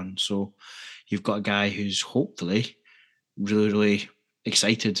cup run. So you've got a guy who's hopefully really, really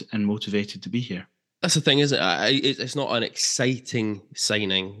excited and motivated to be here. That's the thing, isn't it? It's not an exciting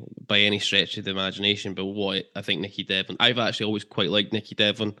signing by any stretch of the imagination, but what I think Nicky Devlin, I've actually always quite liked Nicky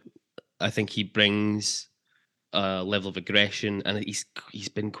Devlin. I think he brings a level of aggression, and he's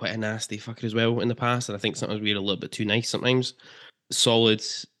been quite a nasty fucker as well in the past, and I think sometimes we're a little bit too nice sometimes. Solid.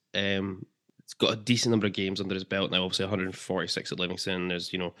 It's got a decent number of games under his belt now, obviously 146 at Livingston.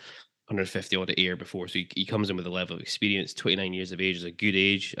 There's, 150 odd at Ayr before. So he comes in with a level of experience. 29 years of age is a good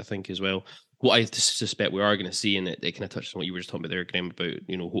age, I think, as well. What I suspect we are going to see, and it kind of touched on what you were just talking about there, Graham,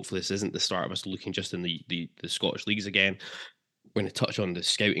 about, hopefully this isn't the start of us looking just in the Scottish leagues again. We're going to touch on the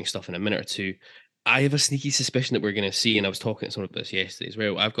scouting stuff in a minute or two. I have a sneaky suspicion that we're going to see, and I was talking to someone about this yesterday as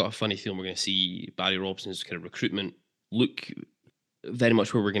well, I've got a funny feeling we're going to see Barry Robson's kind of recruitment look very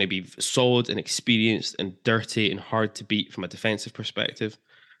much where we're going to be solid and experienced and dirty and hard to beat from a defensive perspective.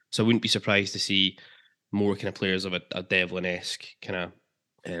 So I wouldn't be surprised to see more kind of players of a Devlin-esque kind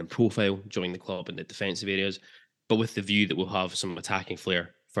of profile join the club in the defensive areas, but with the view that we'll have some attacking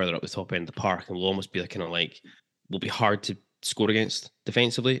flair further up the top end of the park, and we'll almost be we'll be hard to score against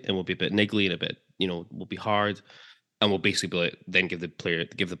defensively, and we'll be a bit niggly and a bit, we'll be hard, and we'll basically be then give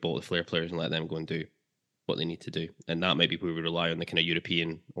the ball to flair players and let them go and do what they need to do. And that might be where we rely on the kind of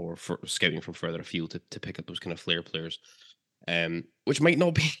European or scouting from further afield to pick up those kind of flair players, which might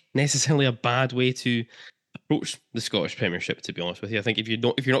not be necessarily a bad way to approach the Scottish Premiership, to be honest with you. I think if you're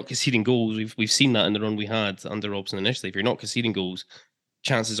not conceding goals, we've seen that in the run we had under Robson initially. If you're not conceding goals,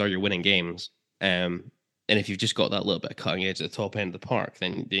 chances are you're winning games. And if you've just got that little bit of cutting edge at the top end of the park,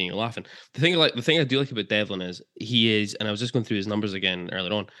 then you're laughing. The thing I do like about Devlin is he is, and I was just going through his numbers again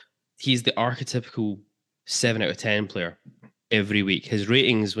earlier on, he's the archetypical 7 out of 10 player every week. His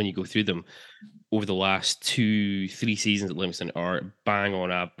ratings, when you go through them over the last 2-3 seasons at Livingston, are bang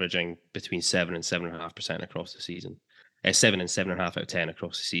on averaging between 7 and 7.5% across the season. 7 and 7.5 out of 10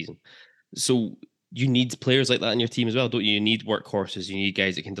 across the season. So you need players like that in your team as well, don't you? You need workhorses. You need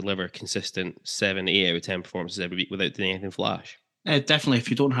guys that can deliver consistent 7, 8 out of 10 performances every week without doing anything flash. Definitely, if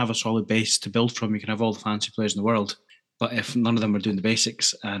you don't have a solid base to build from, you can have all the fancy players in the world. But if none of them are doing the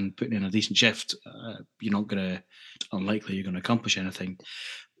basics and putting in a decent shift, unlikely you're going to accomplish anything.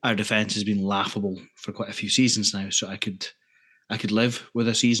 Our defence has been laughable for quite a few seasons now, so I could live with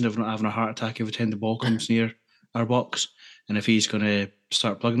a season of not having a heart attack every time the ball comes near our box. And if he's going to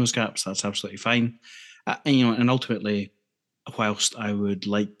start plugging those gaps, that's absolutely fine. And ultimately, whilst I would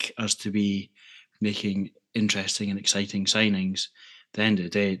like us to be making interesting and exciting signings, at the end of the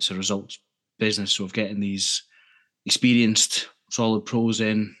day, it's a results business. So, of getting these experienced, solid pros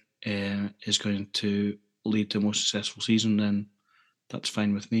in is going to lead to a more successful season, then that's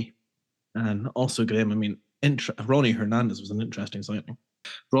fine with me. And also, Graham, I mean, Ronnie Hernandez was an interesting signing.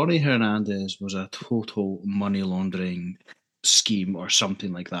 Ronnie Hernandez was a total money laundering scheme or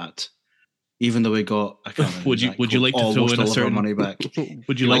something like that. Even though we got, I can't remember. Would you like to throw in a certain money back?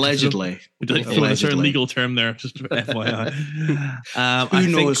 Would you like allegedly? Would you like to throw in a certain legal term there? Just FYI. Who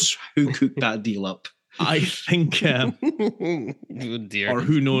knows who cooked that deal up? I think, Oh, dear. or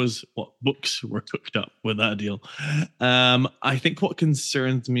who knows what books were cooked up with that deal. I think what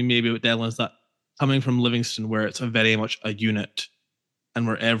concerns me maybe with Devlin is that coming from Livingston, where it's a very much a unit and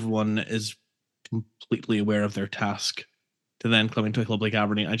where everyone is completely aware of their task, to then coming to a club like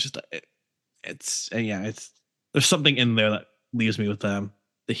Aberdeen, it's there's something in there that leaves me with the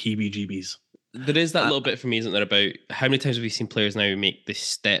heebie-jeebies. There is that little bit for me, isn't there, about how many times have we seen players now make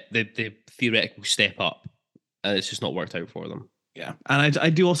the theoretical step up, and it's just not worked out for them. Yeah, and I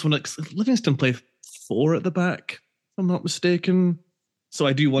do also want to, Livingston play 4 at the back, if I'm not mistaken. So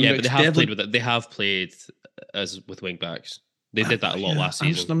I do wonder. Yeah, but they have played as with wing backs. They did that a lot last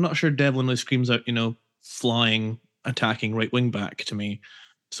season. I'm not sure Devlin really screams out, flying, attacking right wing back to me.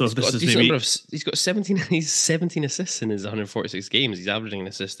 So if this is maybe he's got 17 assists in his 146 games. He's averaging an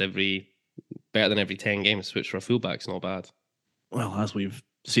assist better than every 10 games, which for a fullback's not bad. Well, as we've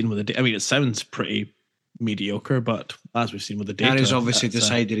seen with the, it sounds pretty mediocre, but as we've seen with the data, that is obviously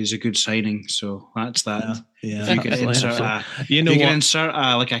decided he's a good signing. So that's that. Yeah. If you can insert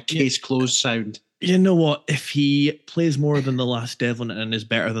a case closed sound. You know what? If he plays more than the last Devlin and is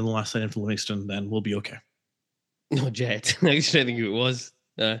better than the last signing for Livingston, then we'll be okay. No, Jet. I actually think it was.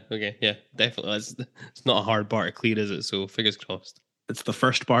 Okay, yeah, definitely. It's not a hard bar to clear, is it? So fingers crossed. It's the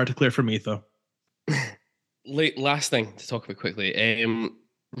first bar to clear for me, though. Last thing to talk about quickly.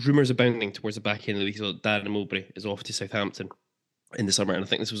 Rumours abounding towards the back end of the week that Darren Mowbray is off to Southampton in the summer, and I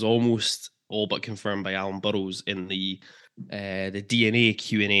think this was almost all but confirmed by Alan Burrows in the DNA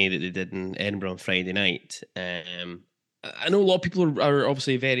Q&A that they did in Edinburgh on Friday night. I know a lot of people are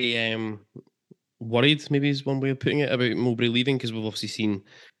obviously very worried, maybe is one way of putting it, about Mowbray leaving, because we've obviously seen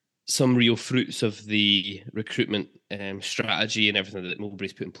some real fruits of the recruitment strategy and everything that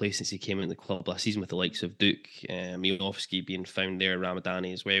Mowbray's put in place since he came into the club last season, with the likes of Duke, Miovski being found there,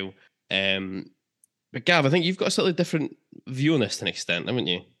 Ramadani as well. But Gav, I think you've got a slightly different view on this to an extent, haven't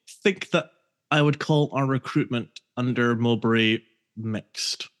you? I think that I would call our recruitment under Mowbray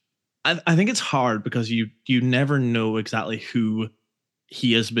mixed. I think it's hard because you never know exactly who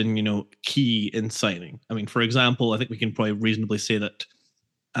he has been, key in signing. I mean, for example, I think we can probably reasonably say that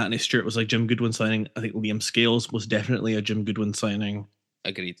Anthony Stewart was like Jim Goodwin signing. I think Liam Scales was definitely a Jim Goodwin signing.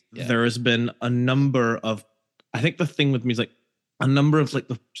 Agreed. Yeah. There has been a number of, I think the thing with me is like a number of like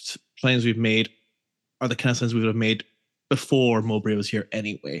the plans we've made are the kind of signs we would have made before Mowbray was here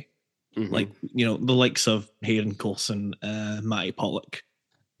anyway. Mm-hmm. Like, the likes of Hayden Coulson, Matty Pollock,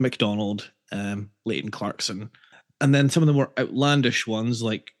 McDonald, Leighton Clarkson. And then some of the more outlandish ones,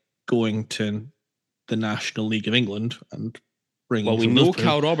 like going to the National League of England and bringing. Well, we know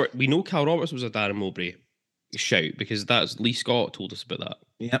Cal Roberts was a Darren Mowbray shout, because that's Lee Scott told us about that.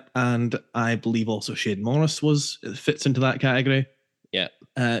 Yep, and I believe also Shane Morris fits into that category. Yeah,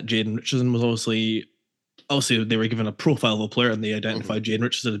 Jaden Richardson was obviously they were given a profile of a player and they identified Jaden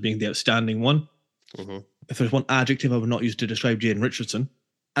Richardson as being the outstanding one. Mm-hmm. If there's one adjective I would not use to describe Jaden Richardson.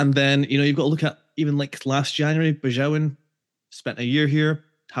 And then, you've got to look at even like last January, Bajowin spent a year here,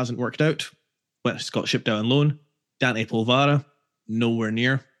 hasn't worked out, got shipped out on loan. Dante Polvara, nowhere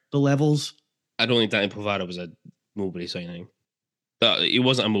near the levels. I don't think Dante Polvara was a Mowbray signing. He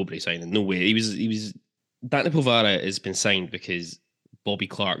wasn't a Mowbray signing, no way. He was. Dante Polvara has been signed because Bobby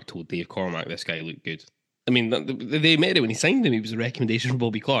Clark told Dave Cormack this guy looked good. I mean, they admitted it when he signed him. He was a recommendation from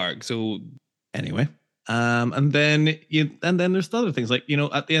Bobby Clark. So anyway. And then there's the other things like,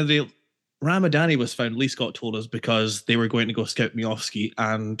 at the end of the day, Ramadani was found, Lee Scott told us, because they were going to go scout Miovski,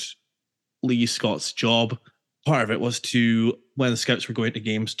 and Lee Scott's job, part of it was to, when the scouts were going to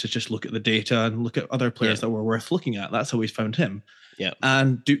games, to just look at the data and look at other players that were worth looking at. That's how we found him. Yeah.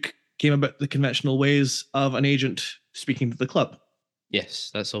 And Duke came about the conventional ways of an agent speaking to the club. Yes,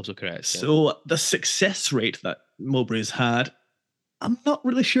 that's also correct. So the success rate that Mowbray's had, I'm not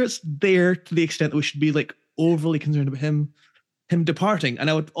really sure it's there to the extent that we should be like overly concerned about him departing. And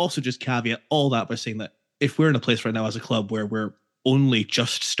I would also just caveat all that by saying that if we're in a place right now as a club where we're only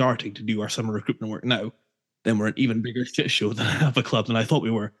just starting to do our summer recruitment work now, then we're an even bigger shit show of a club than I thought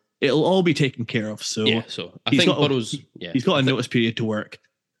we were. It'll all be taken care of. So I think Burrows, he's got a notice period to work.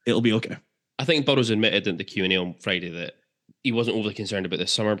 It'll be okay. I think Burrows admitted in the Q&A on Friday that he wasn't overly concerned about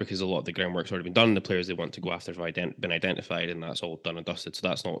this summer because a lot of the groundwork's already been done. The players they want to go after have been identified, and that's all done and dusted. So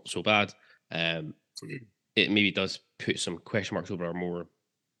that's not so bad. It maybe does put some question marks over our more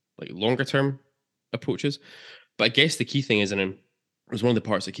like longer term approaches. But I guess the key thing is, and it was one of the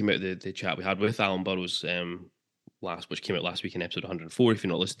parts that came out of the chat we had with Alan Burrows which came out last week in episode 104. If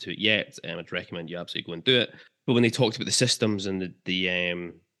you've not listened to it yet, I'd recommend you absolutely go and do it. But when they talked about the systems and the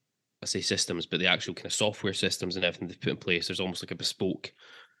I say systems, but the actual kind of software systems and everything they've put in place, there's almost like a bespoke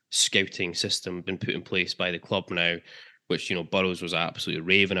scouting system been put in place by the club now, which, you know, Burrows was absolutely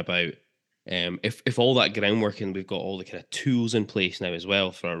raving about. If all that groundwork, and we've got all the kind of tools in place now as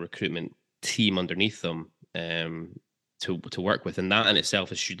well for our recruitment team underneath them to work with, and that in itself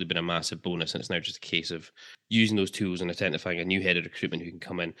has surely been a massive bonus. And it's now just a case of using those tools and identifying a new head of recruitment who can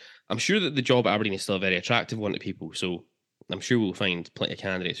come in. I'm sure that the job at Aberdeen is still a very attractive one to people, so I'm sure we'll find plenty of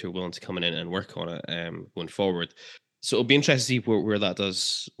candidates who are willing to come in and work on it going forward. So it'll be interesting to see where that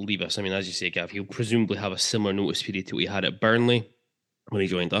does leave us. I mean, as you say, Gav, he'll presumably have a similar notice period to what he had at Burnley when he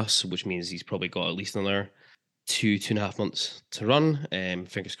joined us, which means he's probably got at least another 2.5 months to run.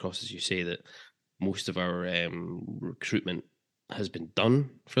 Fingers crossed, as you say, that most of our recruitment has been done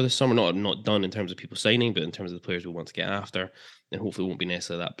for this summer. Not done in terms of people signing, but in terms of the players we want to get after. And hopefully it won't be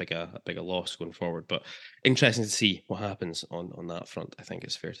necessarily that big a loss going forward. But interesting to see what happens on that front, I think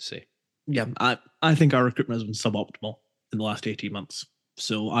it's fair to say. Yeah, I think our recruitment has been suboptimal in the last 18 months.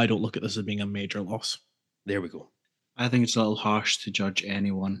 So I don't look at this as being a major loss. There we go. I think it's a little harsh to judge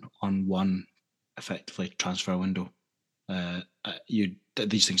anyone on one effectively transfer window.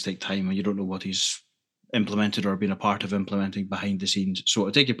 These things take time, and you don't know what he's implemented or been a part of implementing behind the scenes. So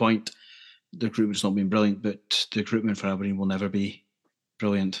I take your point, the recruitment's not been brilliant, but the recruitment for Aberdeen will never be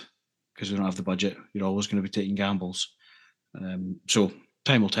brilliant because we don't have the budget. You're always going to be taking gambles. So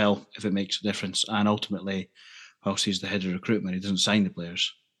time will tell if it makes a difference. And ultimately, whilst he's the head of recruitment, he doesn't sign the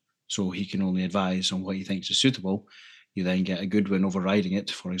players. So he can only advise on what he thinks is suitable. You then get a Goodwin overriding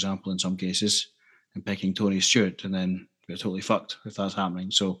it, for example, in some cases, and picking Tony Stewart, and then you're totally fucked if that's happening.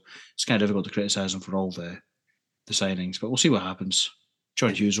 So it's kind of difficult to criticise him for all the signings, but we'll see what happens.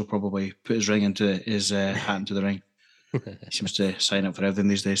 John Hughes will probably put his ring into his hat into the ring. He seems to sign up for everything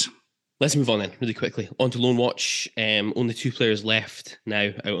these days. Let's move on then, really quickly. On to loan watch. Only 2 players left now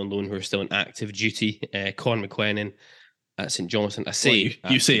out on loan who are still in active duty. Con McQuennan at St Johnstone. I say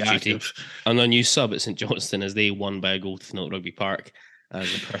you say active. And a new sub at St Johnstone as they won by a goal to 0 at Rugby Park.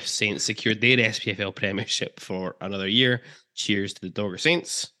 As the Perth Saints secured their SPFL Premiership for another year. Cheers to the Dogger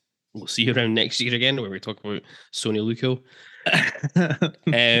Saints. We'll see you around next year again, where we talk about Sonia Luco. Dante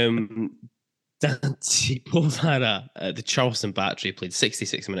Povara, the Charleston Battery, played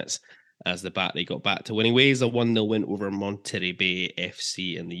 66 minutes as the Battery got back to winning ways. A 1-0 win over Monterey Bay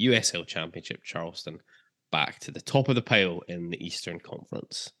FC in the USL Championship. Charleston back to the top of the pile in the Eastern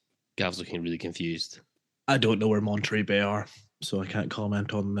Conference. Gav's looking really confused. I don't know where Monterey Bay are, so I can't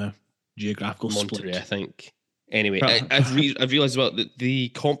comment on the geographical Monterey, split. I think. Anyway, I've realised as well that the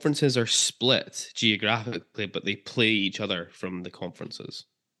conferences are split geographically, but they play each other from the conferences.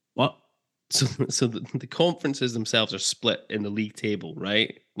 What? So the conferences themselves are split in the league table,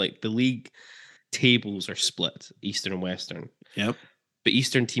 right? Like the league tables are split, Eastern and Western. Yep. But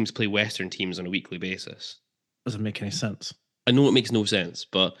Eastern teams play Western teams on a weekly basis. Doesn't make any sense. I know it makes no sense,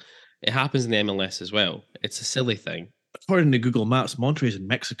 but it happens in the MLS as well. It's a silly thing. According to Google Maps, Monterey's in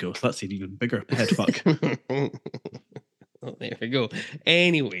Mexico, so that's an even bigger headfuck. Oh, there we go.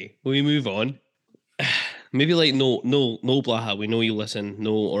 Anyway, we move on. Maybe like no, Blaha, we know you listen,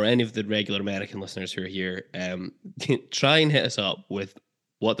 no, or any of the regular American listeners who are here, try and hit us up with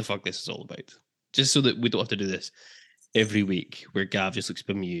what the fuck this is all about. Just so that we don't have to do this every week where Gav just looks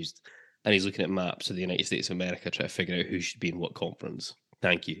bemused and he's looking at maps of the United States of America trying to figure out who should be in what conference.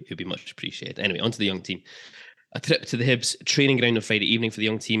 Thank you. It would be much appreciated. Anyway, on to the young team. A trip to the Hibs training ground on Friday evening for the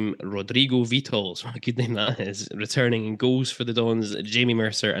young team. Rodrigo Vitols, what a good name that is, returning in goals for the Dons. Jamie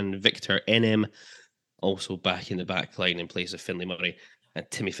Mercer and Victor NM also back in the back line in place of Finlay Murray. And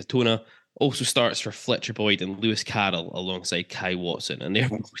Timmy Fatona also starts for Fletcher Boyd and Lewis Carroll alongside Kai Watson. And they're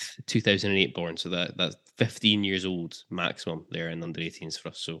both 2008 born, so that's 15 years old maximum there in under 18s for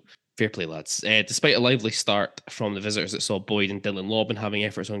us. So fair play, lads. Despite a lively start from the visitors that saw Boyd and Dylan Lobban having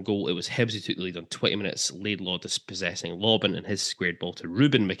efforts on goal, it was Hibs who took the lead on 20 minutes. Laidlaw dispossessing Lobban and his squared ball to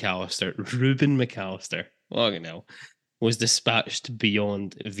Ruben McAllister. Fucking hell. Was dispatched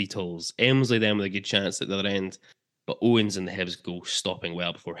beyond Vitols. Emsley then with a good chance at the other end, but Owens and the Hibs goal stopping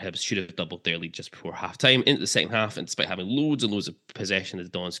well before Hibs should have doubled their lead just before half time. Into the second half, and despite having loads and loads of possession, the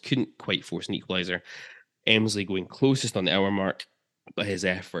Dons couldn't quite force an equaliser. Emsley going closest on the hour mark, but his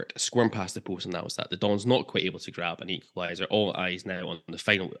effort squirmed past the post, and that was that. The Dons not quite able to grab an equaliser. All eyes now on the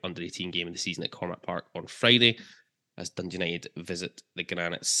final under-18 game of the season at Cormac Park on Friday, as Dundee United visit the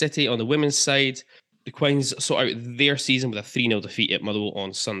Granite City. On the women's side, the Queens sort out their season with a 3-0 defeat at Motherwell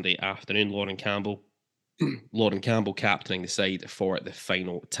on Sunday afternoon. Lauren Campbell captaining the side for the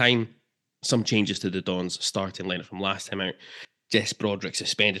final time. Some changes to the Dons' starting lineup from last time out. Jess Broderick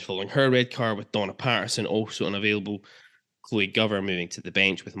suspended following her red card, with Donna Patterson also unavailable. Chloe Gover moving to the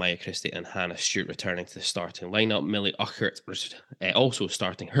bench, with Maya Christie and Hannah Stewart returning to the starting lineup. Millie Uckert also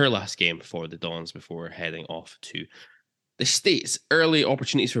starting her last game for the Dons before heading off to the States. Early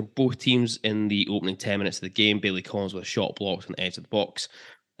opportunities for both teams in the opening 10 minutes of the game. Bailey Collins with a shot blocked on the edge of the box,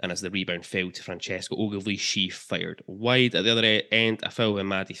 and as the rebound failed to Francesca Ogilvie, she fired wide. At the other end, a foul by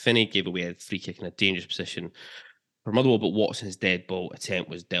Maddie Finney gave away a free kick in a dangerous position for Motherwell, but Watson's dead ball attempt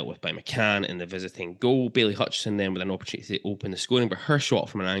was dealt with by McCann in the visiting goal. Bailey Hutchison then with an opportunity to open the scoring, but her shot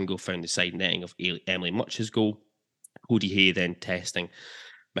from an angle found the side netting of Emily Much's goal. Cody Hay then testing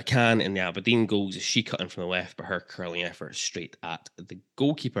McCann in the Aberdeen goals as she cut in from the left, but her curling effort straight at the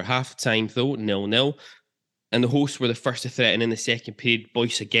goalkeeper. Half time though, 0-0. And the hosts were the first to threaten in the second period.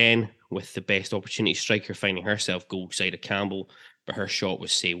 Boyce again with the best opportunity, striker finding herself goal side of Campbell, but her shot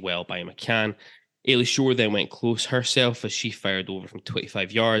was saved well by McCann. Ailey Shore then went close herself as she fired over from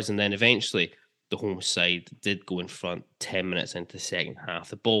 25 yards, and then eventually the home side did go in front 10 minutes into the second half.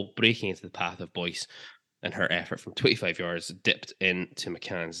 The ball breaking into the path of Boyce, and her effort from 25 yards dipped into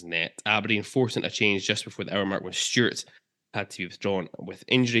McCann's net. Aberdeen forcing a change just before the hour mark when Stewart had to be withdrawn with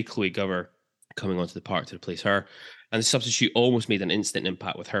injury. Chloe Gover coming onto the park to replace her, and the substitute almost made an instant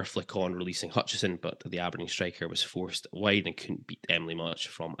impact with her flick on, releasing Hutchison, but the Aberdeen striker was forced wide and couldn't beat Emily Much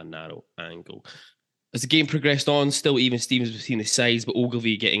from a narrow angle. As the game progressed on, still even Stevens between the sides, but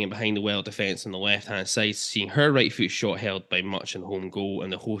Ogilvie getting in behind the well defence on the left-hand side, seeing her right foot shot held by Much in the home goal,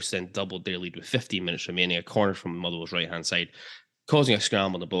 and the hosts then doubled their lead with 15 minutes remaining, a corner from Motherwell's right-hand side, causing a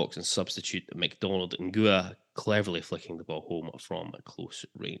scramble in the box, and substitute McDonald Ngua cleverly flicking the ball home from a close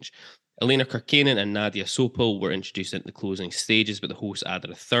range. Elena Kirkanen and Nadia Sopel were introduced into the closing stages, but the hosts added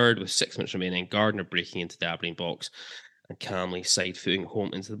a third with 6 minutes remaining. Gardner breaking into the Aberdeen box and calmly side-footing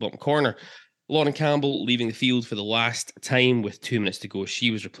home into the bottom corner. Lauren Campbell leaving the field for the last time with 2 minutes to go. She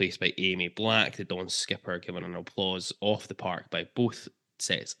was replaced by Amy Black, the Don skipper, given an applause off the park by both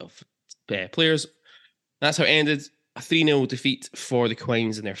sets of players. That's how it ended. A 3-0 defeat for the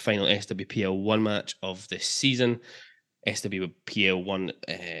Queens in their final SWPL 1 match of this season. SWPL 1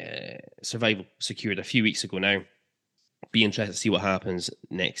 survival secured a few weeks ago now. Be interested to see what happens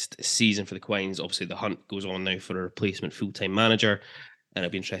next season for the Queens. Obviously, the hunt goes on now for a replacement full-time manager, and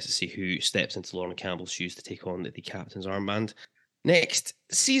I'd be interested to see who steps into Lauren Campbell's shoes to take on the captain's armband next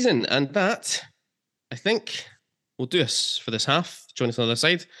season. And that, I think, will do us for this half. Join us on the other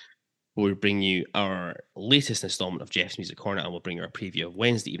side. We'll bring you our latest installment of Jeff's Music Corner, and we'll bring you a preview of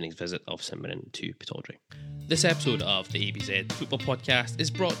Wednesday evening's visit of St Mirren to Pittodrie. This episode of the ABZ Football Podcast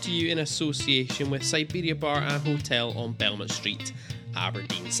is brought to you in association with Siberia Bar and Hotel on Belmont Street,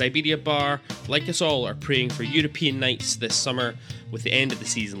 Aberdeen. Siberia Bar, like us all, are praying for European nights this summer, with the end of the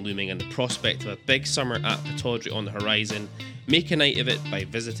season looming and the prospect of a big summer at Pittodrie on the horizon. Make a night of it by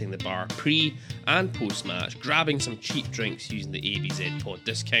visiting the bar pre and post match, grabbing some cheap drinks using the ABZ pod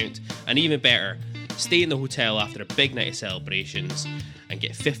discount, and even better, stay in the hotel after a big night of celebrations and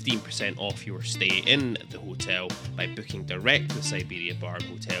get 15% off your stay in the hotel by booking direct with Siberia Bar and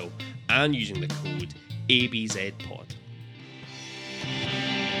Hotel and using the code ABZPod.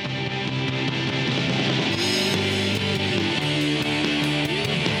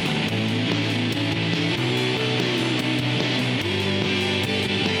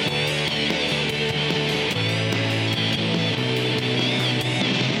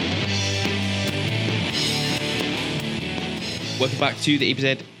 Welcome back to the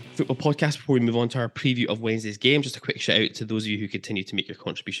ABZ Football Podcast. Before we move on to our preview of Wednesday's game, just a quick shout out to those of you who continue to make your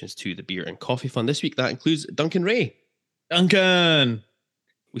contributions to the Beer and Coffee Fund this week. That includes Duncan Ray. Duncan!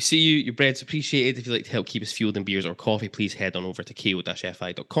 We see you. Your bread's appreciated. If you'd like to help keep us fueled in beers or coffee, please head on over to ko-fi.com/ABZ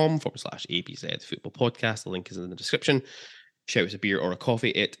Football Podcast. The link is in the description. Shout us a beer or a coffee.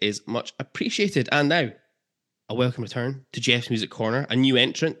 It is much appreciated. And now, a welcome return to Jeff's Music Corner, a new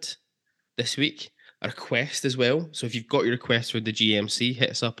entrant this week. A request as well. So if you've got your request for the GMC,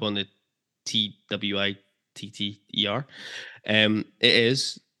 hit us up on the TWITTER. It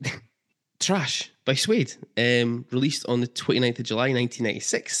is Trash by Suede, released on the 29th of July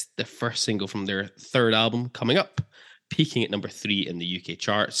 1996, the first single from their third album coming up, peaking at number 3 in the UK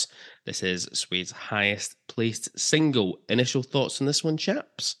charts. This is Suede's highest placed single. Initial thoughts on this one,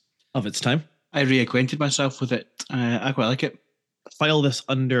 chaps? Of its time. I reacquainted myself with it. I quite like it. file this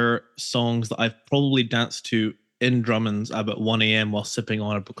under songs that I've probably danced to in Drummond's about 1 a.m. while sipping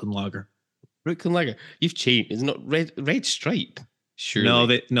on a Brooklyn Lager. Brooklyn Lager. You've changed. It's not red stripe.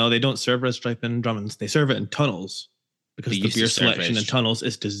 Surely. No, they don't serve red stripe in Drummond's. They serve it in tunnels because the beer selection in tunnels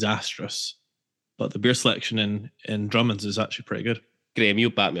is disastrous. But the beer selection in Drummond's is actually pretty good. Graham,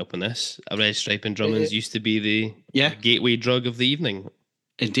 you'll back me up on this. A red stripe in Drummond's used to be the gateway drug of the evening.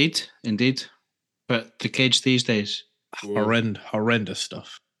 Indeed. But the cage these days, horrendous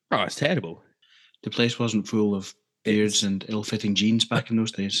stuff. Oh, it's terrible. The place wasn't full of beards and ill-fitting jeans back in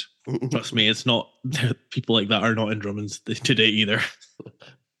those days. Trust me, it's not. People like that are not in Drummond's today either.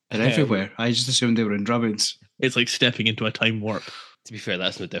 They're everywhere. I just assumed they were in Drummond's. It's like stepping into a time warp. To be fair,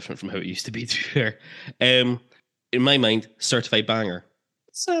 that's no different from how it used to be, to be fair. In my mind, certified banger.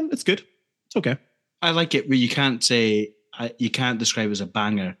 It's good. It's okay. I like it, but you can't describe it as a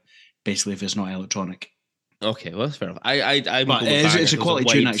banger, basically, if it's not electronic. Okay, well, that's fair enough. But it's a quality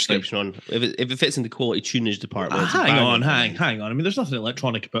tune, actually. If it fits in the quality tunage department. Hang on. I mean, there's nothing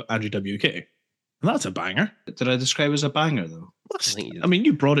electronic about Andrew WK. And that's a banger. Did I describe it as a banger, though? I mean,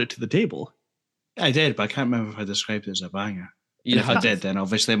 you brought it to the table. I did, but I can't remember if I described it as a banger. If I did, then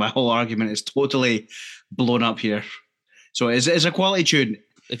obviously my whole argument is totally blown up here. So it's a quality tune.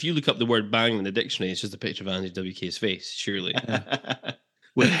 If you look up the word bang in the dictionary, it's just a picture of Andy WK's face, surely.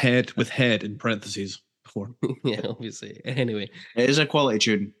 with head in parentheses before. Yeah, obviously. Anyway. It is a quality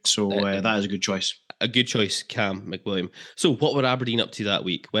tune, so that is a good choice. A good choice, Cam McWilliam. So what were Aberdeen up to that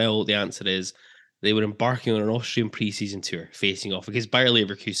week? Well, the answer is they were embarking on an Austrian pre-season tour, facing off against Bayer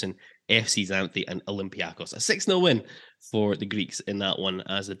Leverkusen, FC Xanthi and Olympiacos. A 6-0 win for the Greeks in that one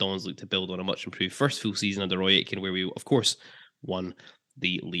as the Dons look to build on a much improved first full season under Roy Aitken, where we, of course, won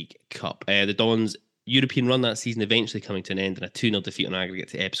the League Cup. The Dons' European run that season eventually coming to an end in a 2-0 defeat on aggregate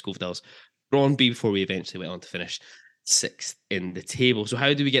to Eb Skovdal's Brøndby before we eventually went on to finish 6th in the table. So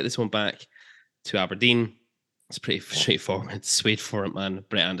how do we get this one back to Aberdeen? It's pretty straightforward. Suede forward man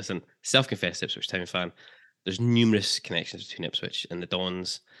Brett Anderson, self-confessed Ipswich Town fan. There's numerous connections between Ipswich and the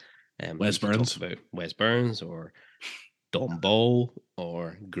Dons. Wes Burns. About Wes Burns or Don Ball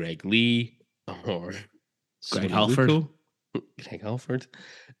or Greg Lee or Greg Halford.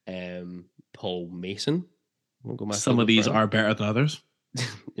 Paul Mason. Some of these are better than others.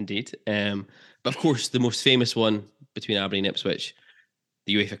 Indeed. But of course, the most famous one between Aberdeen and Ipswich,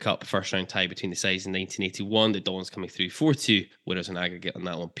 the UEFA Cup first round tie between the sides in 1981. The Dons coming through 4-2 winners on aggregate on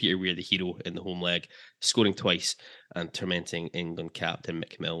that one. Peter Weir, the hero in the home leg, scoring twice and tormenting England captain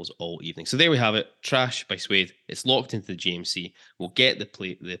Mick Mills all evening. So there we have it. Trash by Suede. It's locked into the GMC. We'll get the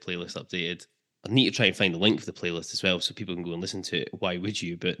playlist updated. I need to try and find the link for the playlist as well so people can go and listen to it. Why would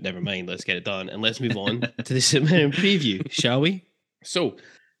you? But never mind. Let's get it done. And let's move on to the St Mirren preview, shall we? So,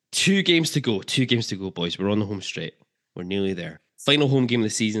 2 games to go. 2 games to go, boys. We're on the home straight. We're nearly there. Final home game of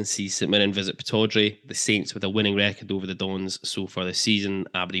the season sees St Mirren visit Pittodrie. The Saints with a winning record over the Dons so far this season.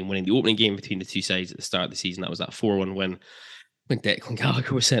 Aberdeen winning the opening game between the two sides at the start of the season. That was that 4-1 win when Declan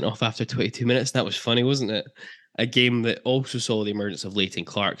Gallagher was sent off after 22 minutes. That was funny, wasn't it? A game that also saw the emergence of Leighton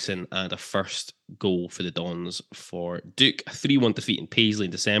Clarkson and a first goal for the Dons for Duke. A 3-1 defeat in Paisley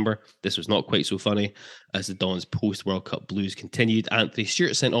in December. This was not quite so funny as the Dons post-World Cup blues continued. Anthony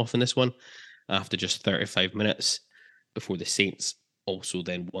Stewart sent off in this one after just 35 minutes before the Saints also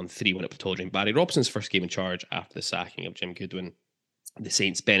then won 3-1 at Pittodrie in Barry Robson's first game in charge after the sacking of Jim Goodwin. The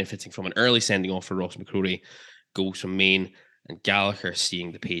Saints benefiting from an early sending off for Ross McCrory, goals from Main, and Gallagher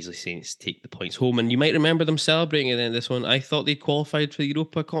seeing the Paisley Saints take the points home. And you might remember them celebrating at the end of this one. I thought they'd qualified for the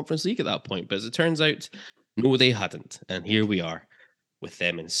Europa Conference League at that point, but as it turns out, no, they hadn't. And here we are with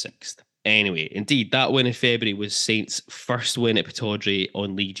them in 6th. Anyway, indeed, that win in February was Saints' first win at Pittodrie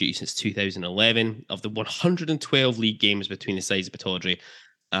on league duty since 2011. Of the 112 league games between the sides of Pittodrie,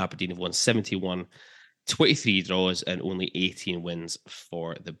 Aberdeen have won 71, 23 draws and only 18 wins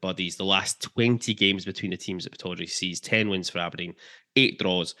for the Buddies. The last 20 games between the teams at Pittodrie sees 10 wins for Aberdeen, 8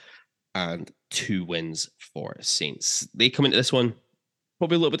 draws and 2 wins for Saints. They come into this one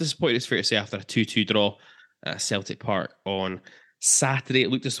probably a little bit disappointed, it's fair to say, after a 2-2 draw at Celtic Park on Saturday.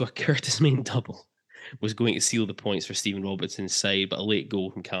 It looked as though a Curtis Main double was going to seal the points for Stephen Robertson's side, but a late goal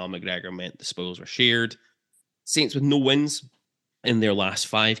from Callum McGregor meant the spoils were shared. Saints with no wins in their last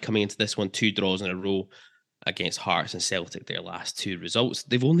 5 coming into this one, 2 draws in a row against Hearts and Celtic, their last 2 results.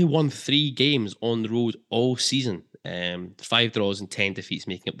 They've only won 3 games on the road all season. 5 draws and 10 defeats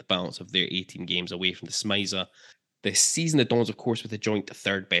making up the balance of their 18 games away from the Smiza. This season, the Dons, of course, with a joint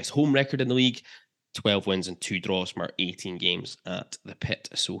 3rd best home record in the league, 12 wins and 2 draws from our 18 games at the Pit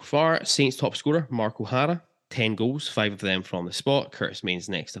so far. Saints top scorer, Mark O'Hara, 10 goals, 5 of them from the spot. Curtis Main's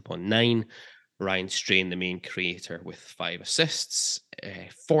next up on 9. Ryan Strain, the main creator, with 5 assists,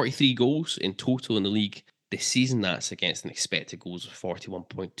 43 goals in total in the league this season. That's against an expected goals of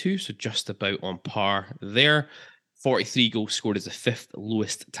 41.2, so just about on par there. 43 goals scored is the 5th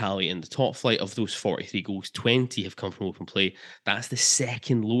lowest tally in the top flight. Of those 43 goals, 20 have come from open play. That's the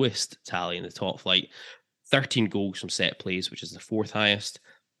 2nd lowest tally in the top flight. 13 goals from set plays, which is the 4th highest.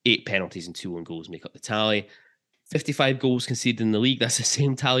 8 penalties and 2 own goals make up the tally. 55 goals conceded in the league. That's the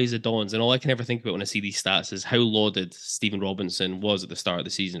same tally as the Dons. And all I can ever think about when I see these stats is how lauded Stephen Robinson was at the start of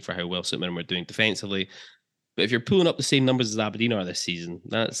the season for how well St Mirren were doing defensively. But if you're pulling up the same numbers as Aberdeen are this season,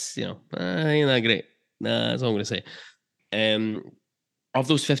 that's, ain't that great. Nah, that's all I'm going to say. Of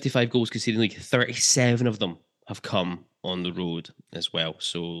those 55 goals conceded in the league, 37 of them have come on the road as well.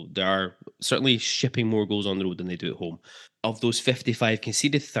 So they are certainly shipping more goals on the road than they do at home. Of those 55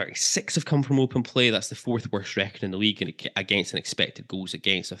 conceded, 36 have come from open play. That's the 4th worst record in the league, and against an expected goals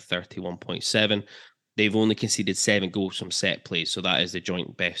against of 31.7. They've only conceded 7 goals from set plays, so that is the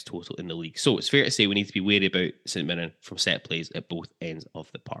joint best total in the league. So it's fair to say we need to be wary about St Mirren from set plays at both ends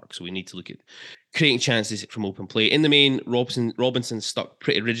of the park. So we need to look at creating chances from open play. In the main, Robinson stuck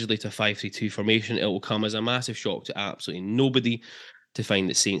pretty rigidly to a 5-3-2 formation. It will come as a massive shock to absolutely nobody to find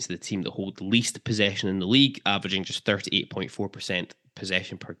that Saints are the team that hold the least possession in the league, averaging just 38.4%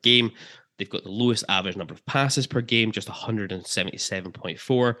 possession per game. They've got the lowest average number of passes per game, just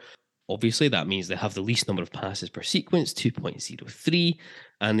 177.4. Obviously, that means they have the least number of passes per sequence, 2.03,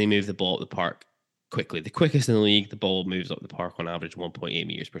 and they move the ball up the park quickly. The quickest in the league, the ball moves up the park on average 1.8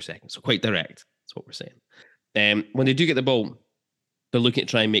 meters per second. So quite direct. That's what we're saying. When they do get the ball, they're looking to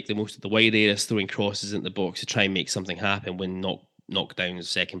try and make the most of the wide areas, throwing crosses into the box to try and make something happen when knockdowns,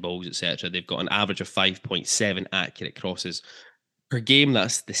 second balls, etc. They've got an average of 5.7 accurate crosses per game.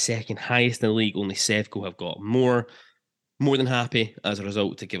 That's the 2nd highest in the league. Only Sevco have got more than happy as a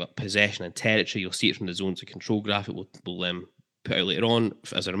result to give up possession and territory. You'll see it from the zones of control graphic we'll put out later on.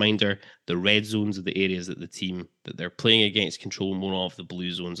 As a reminder, the red zones are the areas that the team that they're playing against control more of. The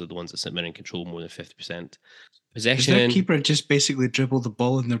blue zones are the ones that St Mirren control more than 50%. Possession. Does their keeper just basically dribble the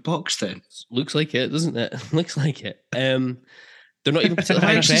ball in their box then? Looks like it, doesn't it? Looks like it. They're not even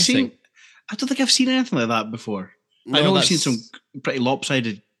particularly high pressing. I don't think I've seen anything like that before. No, I know I've seen some pretty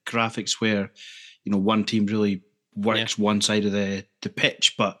lopsided graphics where, one team really works one side of the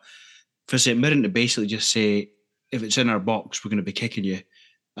pitch, but for St Mirren to basically just say, if it's in our box, we're going to be kicking you,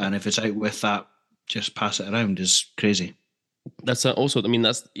 and if it's out with that, just pass it around is crazy. That's also,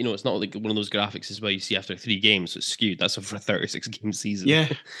 that's, it's not like one of those graphics is where you see after 3 games, so it's skewed. That's for a 36 game season. Yeah,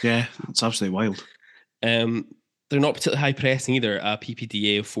 it's absolutely wild. They're not particularly high pressing either. A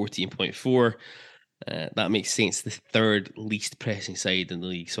PPDA of 14.4. That makes Saints the 3rd least pressing side in the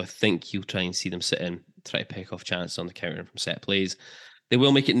league. So I think you'll try and see them sit in, try to pick off chances on the counter from set plays. They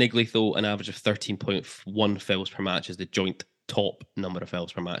will make it niggly though. An average of 13.1 fouls per match is the joint top number of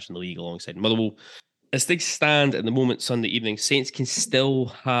fouls per match in the league alongside Motherwell. As things stand at the moment, Sunday evening, Saints can still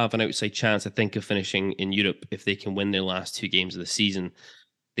have an outside chance, I think, of finishing in Europe if they can win their last 2 games of the season.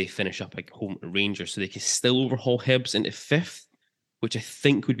 They finish up at home to Rangers, so they can still overhaul Hibs into 5th, which I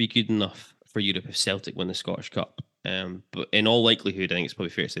think would be good enough for Europe if Celtic win the Scottish Cup. But in all likelihood, I think it's probably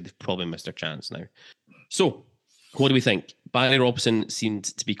fair to say they've probably missed their chance now. So, what do we think? Barry Robson seemed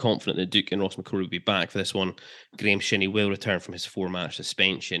to be confident that Duke and Ross McCrory would be back for this one. Graham Shinney will return from his 4-match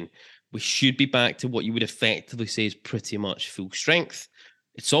suspension. We should be back to what you would effectively say is pretty much full strength.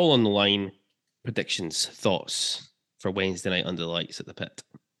 It's all on the line. Predictions, thoughts for Wednesday night under the lights at the Pit?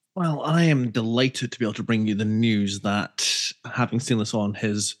 Well, I am delighted to be able to bring you the news that, having seen this on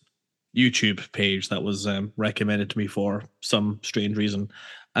his YouTube page that was recommended to me for some strange reason,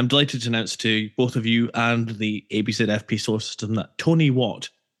 I'm delighted to announce to both of you and the ABZFP source system that Tony Watt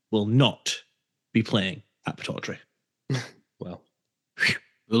will not be playing at Pittodrie. Well,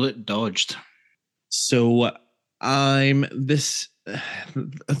 bullet dodged. So the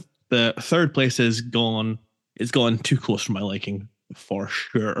 3rd place is gone. It's gone too close for my liking, for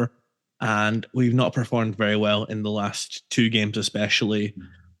sure. And we've not performed very well in the last 2 games, especially.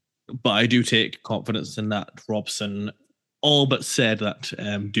 But I do take confidence in that. Robson all but said that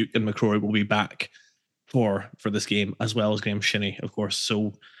Duke and McCrory will be back for this game, as well as Graham Shinney, of course.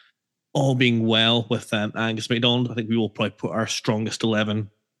 So all being well with Angus MacDonald, I think we will probably put our strongest 11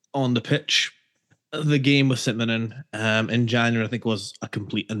 on the pitch. The game with St Mirren in January, I think, was a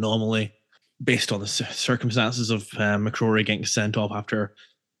complete anomaly based on the circumstances of McCrory getting sent off after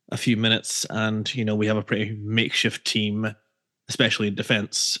a few minutes. And, we have a pretty makeshift team, especially in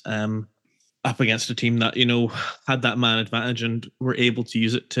defence, up against a team that, had that man advantage and were able to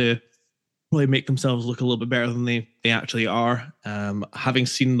use it to probably make themselves look a little bit better than they actually are. Having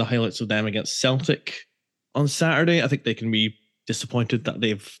seen the highlights of them against Celtic on Saturday, I think they can be disappointed that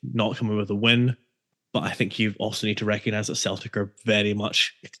they've not come in with a win. But I think you also need to recognise that Celtic are very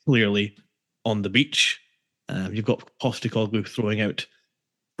much clearly on the beach. You've got Postecoglou throwing out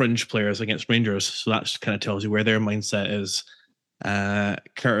fringe players against Rangers, so that kind of tells you where their mindset is.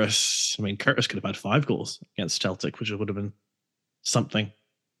 Curtis could have had 5 goals against Celtic, which would have been something,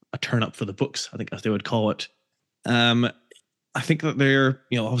 a turn up for the books, I think, as they would call it. I think that they're,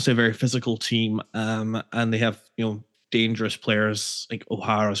 obviously a very physical team, and they have, dangerous players. Like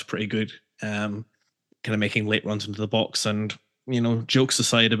O'Hara's pretty good, kind of making late runs into the box. And, jokes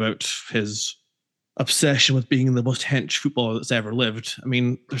aside about his obsession with being the most hench footballer that's ever lived, I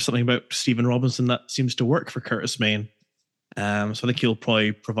mean, there's something about Stephen Robinson that seems to work for Curtis Main. So I think he'll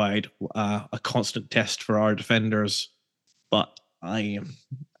probably provide a constant test for our defenders. But I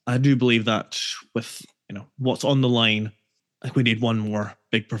do believe that with what's on the line, I think we need one more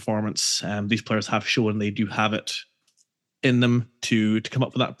big performance. These players have shown they do have it in them to come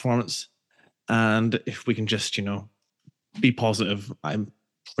up with that performance. And if we can just, be positive, I'm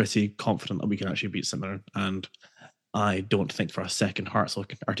pretty confident that we can actually beat St Mirren. And I don't think for a second Hearts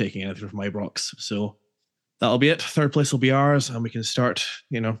are taking anything from Ibrox. So that'll be it. 3rd place will be ours, and we can start,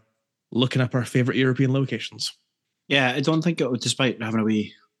 looking up our favourite European locations. Yeah, I don't think it would, despite having a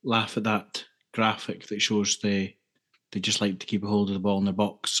wee laugh at that graphic that shows they just like to keep a hold of the ball in their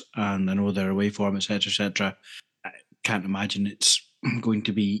box, and I know their away form, etc., etc. I can't imagine it's going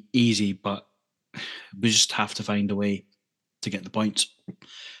to be easy, but we just have to find a way to get the points.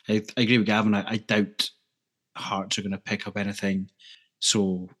 I agree with Gavin. I doubt Hearts are going to pick up anything.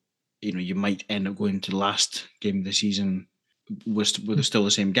 So, you might end up going to the last game of the season with still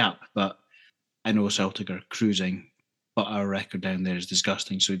the same gap. But I know Celtic are cruising, but our record down there is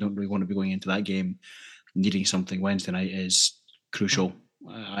disgusting. So we don't really want to be going into that game needing something. Wednesday night is crucial,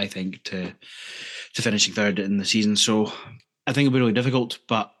 I think, to finishing 3rd in the season. So I think it'll be really difficult.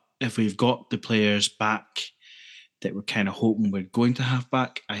 But if we've got the players back that we're kind of hoping we're going to have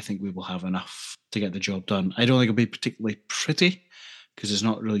back, I think we will have enough to get the job done. I don't think it'll be particularly pretty, because it's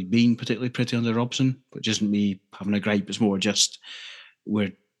not really been particularly pretty under Robson, which isn't me having a gripe. It's more just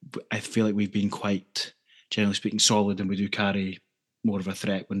I feel like we've been quite, generally speaking, solid, and we do carry more of a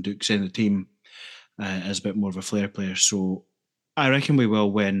threat when Duke's in the team as a bit more of a flair player. So I reckon we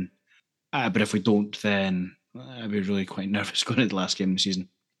will win. But if we don't, then I'd be really quite nervous going into the last game of the season.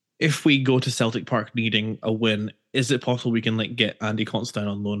 If we go to Celtic Park needing a win, is it possible we can get Andy Considine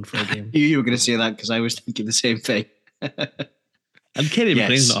on loan for a game? You were going to say that because I was thinking the same thing. And Kenny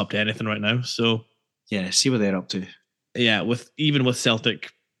McLean's not up to anything right now, so yeah, see what they're up to. Yeah, with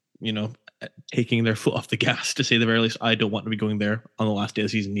Celtic, taking their foot off the gas, to say the very least, I don't want to be going there on the last day of the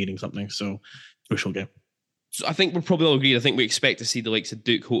season needing something. So crucial game. So I think we're probably all agreed. I think we expect to see the likes of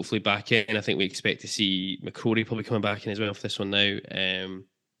Duke hopefully back in. I think we expect to see McCrory probably coming back in as well for this one now.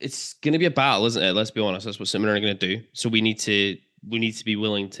 It's going to be a battle, isn't it? Let's be honest. That's what St Mirren are going to do. So we need to be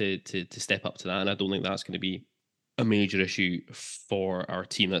willing to step up to that. And I don't think that's going to be a major issue for our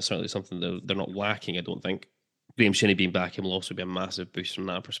team. That's certainly something that they're not lacking, I don't think. Graham Shinney being back in will also be a massive boost from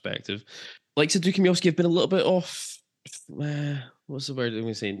that perspective. Likes of Duke and Miovski have been a little bit off. What's the word I'm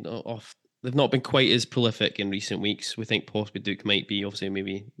going to say? Off. They've not been quite as prolific in recent weeks. We think possibly Duke might be obviously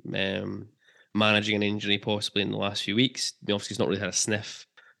maybe managing an injury possibly in the last few weeks. Miovski's not really had a sniff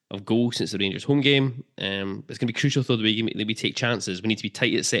of goal since the Rangers home game. It's going to be crucial though that we take chances. We need to be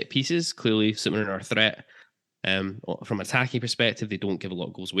tight at set pieces. Clearly, St Mirren are a threat. From an attacking perspective, they don't give a lot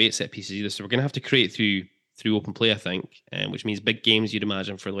of goals away at set pieces either. So we're going to have to create through open play, I think, which means big games you'd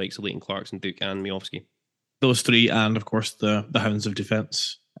imagine for the likes of Leighton Clarkson, Duke and Miovski. Those three, and of course the hounds of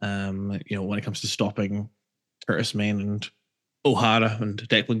defence. When it comes to stopping Curtis Main and O'Hara and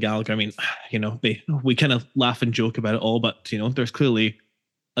Declan Gallagher, I mean, we kind of laugh and joke about it all, but there's clearly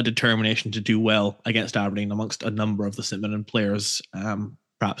a determination to do well against Aberdeen amongst a number of the St Mirren players,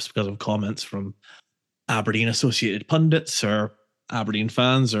 perhaps because of comments from Aberdeen associated pundits or Aberdeen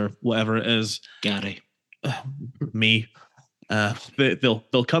fans or whatever it is. Gary, me,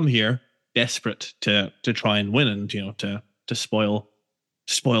 they'll come here desperate to try and win and to spoil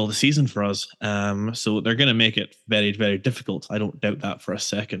the season for us. So they're going to make it very, very difficult. I don't doubt that for a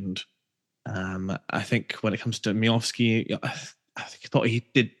second. I think when it comes to Miovski, I thought he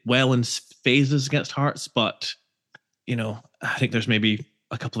did well in phases against Hearts, but I think there's maybe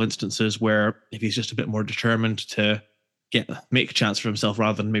a couple of instances where if he's just a bit more determined to make a chance for himself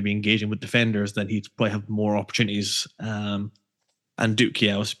rather than maybe engaging with defenders, then he'd probably have more opportunities. And Duke,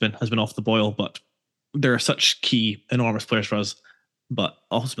 has been off the boil, but they're such key, enormous players for us. But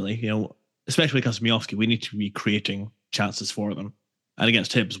ultimately, especially because Miofsky, we need to be creating chances for them. And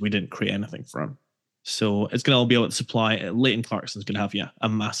against Hibs, we didn't create anything for him. So it's going to all be about the supply. Leighton Clarkson's going to have a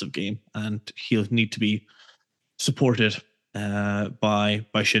massive game, and he'll need to be supported by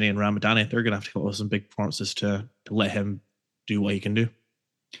Shinnie and Ramadani. They're going to have to come up with some big performances to let him do what he can do.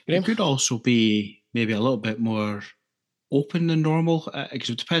 It could also be maybe a little bit more open than normal, because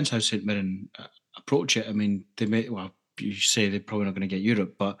it depends how St Mirren approach it. I mean, they may, well, you say they're probably not going to get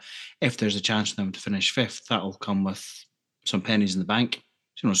Europe, but if there's a chance for them to finish fifth, that'll come with some pennies in the bank.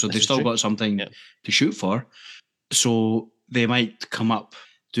 You know, so they've still got something to shoot for. So they might come up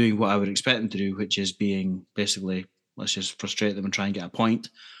doing what I would expect them to do, which is being basically, let's just frustrate them and try and get a point.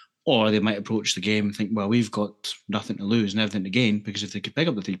 Or they might approach the game and think, well, we've got nothing to lose and everything to gain, because if they could pick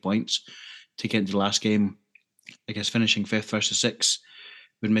up the 3 points to get into the last game, I guess finishing fifth versus sixth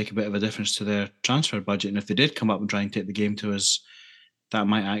would make a bit of a difference to their transfer budget. And if they did come up and try and take the game to us, that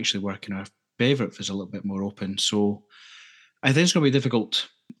might actually work in our favour if it's a little bit more open. So I think it's going to be difficult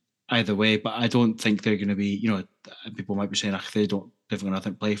either way, but I don't think they're going to be, you know, people might be saying, they've got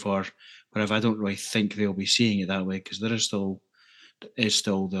nothing to play for. But if I don't really think they'll be seeing it that way, because there is still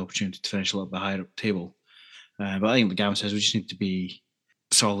the opportunity to finish a little bit higher up the table. But I think the Gavin says we just need to be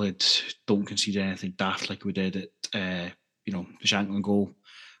solid, don't concede anything daft like we did at the Shankland goal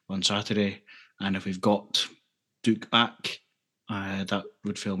on Saturday. And if we've got Duke back, that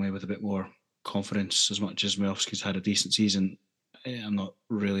would fill me with a bit more confidence. As much as Miofsky's had a decent season, I'm not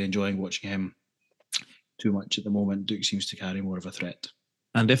really enjoying watching him too much at the moment. Duke seems to carry more of a threat.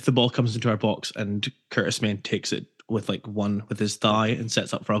 And if the ball comes into our box and Curtis Main takes it with his thigh and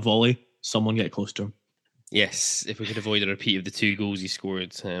sets up for a volley, someone get close to him. Yes, if we could avoid a repeat of the 2 goals he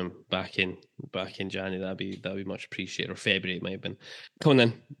scored back in January, that'd be much appreciated. Or February it might have been. Come on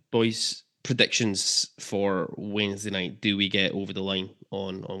then, boys. Predictions for Wednesday night. Do we get over the line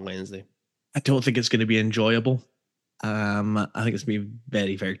on Wednesday? I don't think it's going to be enjoyable. I think it's going to be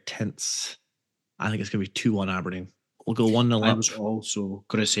very, very tense. I think it's going to be 2-1 Aberdeen. We'll go 1-0 up. I was also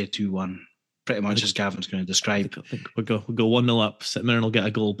going to say 2-1. Pretty much as Gavin's going to describe. I think we'll go 1-0 up. St Mirren will get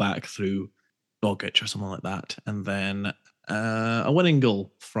a goal back through Bogic or something like that, and then a winning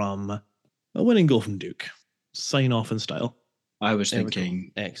goal from Duke. Sign off in style. I was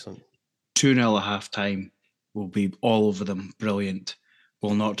thinking excellent. 2-0 at half time. Will be all over them. Brilliant.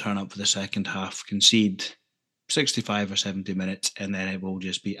 Will not turn up for the second half. Concede 65 or 70 minutes, and then it will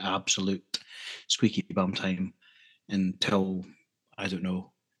just be absolute squeaky bum time until, I don't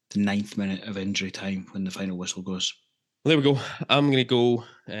know, the 9th minute of injury time when the final whistle goes. Well, there we go. I'm going to go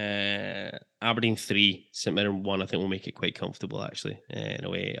Aberdeen 3, St Mirren 1. I think we'll make it quite comfortable, actually. In a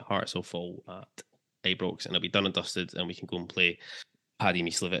way, Hearts will fall at Ibrox, and it'll be done and dusted, and we can go and play Paddy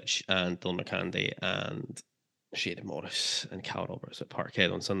Mislevic and Dylan McCandy and Shayden Morris and Cal Roberts at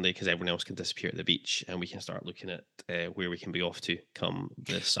Parkhead on Sunday, because everyone else can disappear at the beach, and we can start looking at where we can be off to come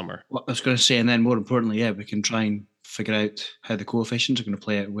this summer. Well, I was going to say, and then more importantly, we can try and figure out how the coefficients are going to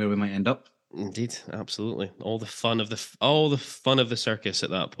play out, where we might end up. Indeed, absolutely. All the fun of the circus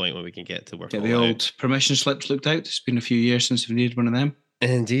at that point when we can get to work. Get the old permission slips looked out. It's been a few years since we've needed one of them.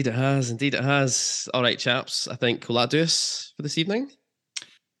 Indeed it has. All right, chaps. I think will that do us for this evening?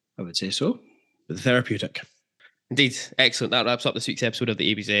 I would say so. Therapeutic. Indeed. Excellent. That wraps up this week's episode of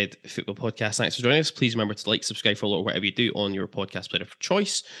the ABZ Football Podcast. Thanks for joining us. Please remember to like, subscribe, follow, or whatever you do on your podcast player of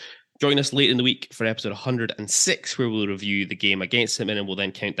choice. Join us late in the week for episode 106, where we'll review the game against St Mirren, and we'll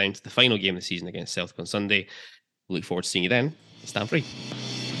then count down to the final game of the season against Celtic on Sunday. We look forward to seeing you then. Stand free.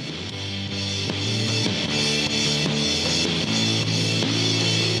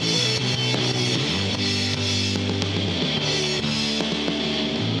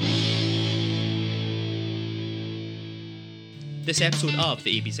 This episode of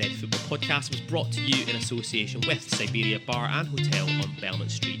the ABZ Football Podcast was brought to you in association with Siberia Bar and Hotel on Belmont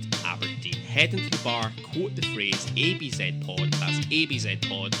Street, Aberdeen. Head into the bar, quote the phrase ABZ Pod, that's ABZ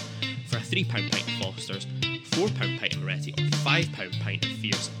Pod, for a £3 pint of Foster's, £4 pint of Moretti, or £5 pint of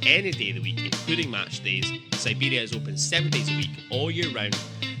Fierce any day of the week, including match days. Siberia is open 7 days a week, all year round,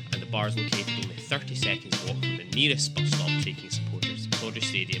 and the bar is located only 30 seconds walk from the nearest bus stop, taking supporters to Todger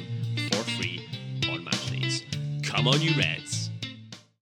Stadium for free on match days. Come on, you Reds!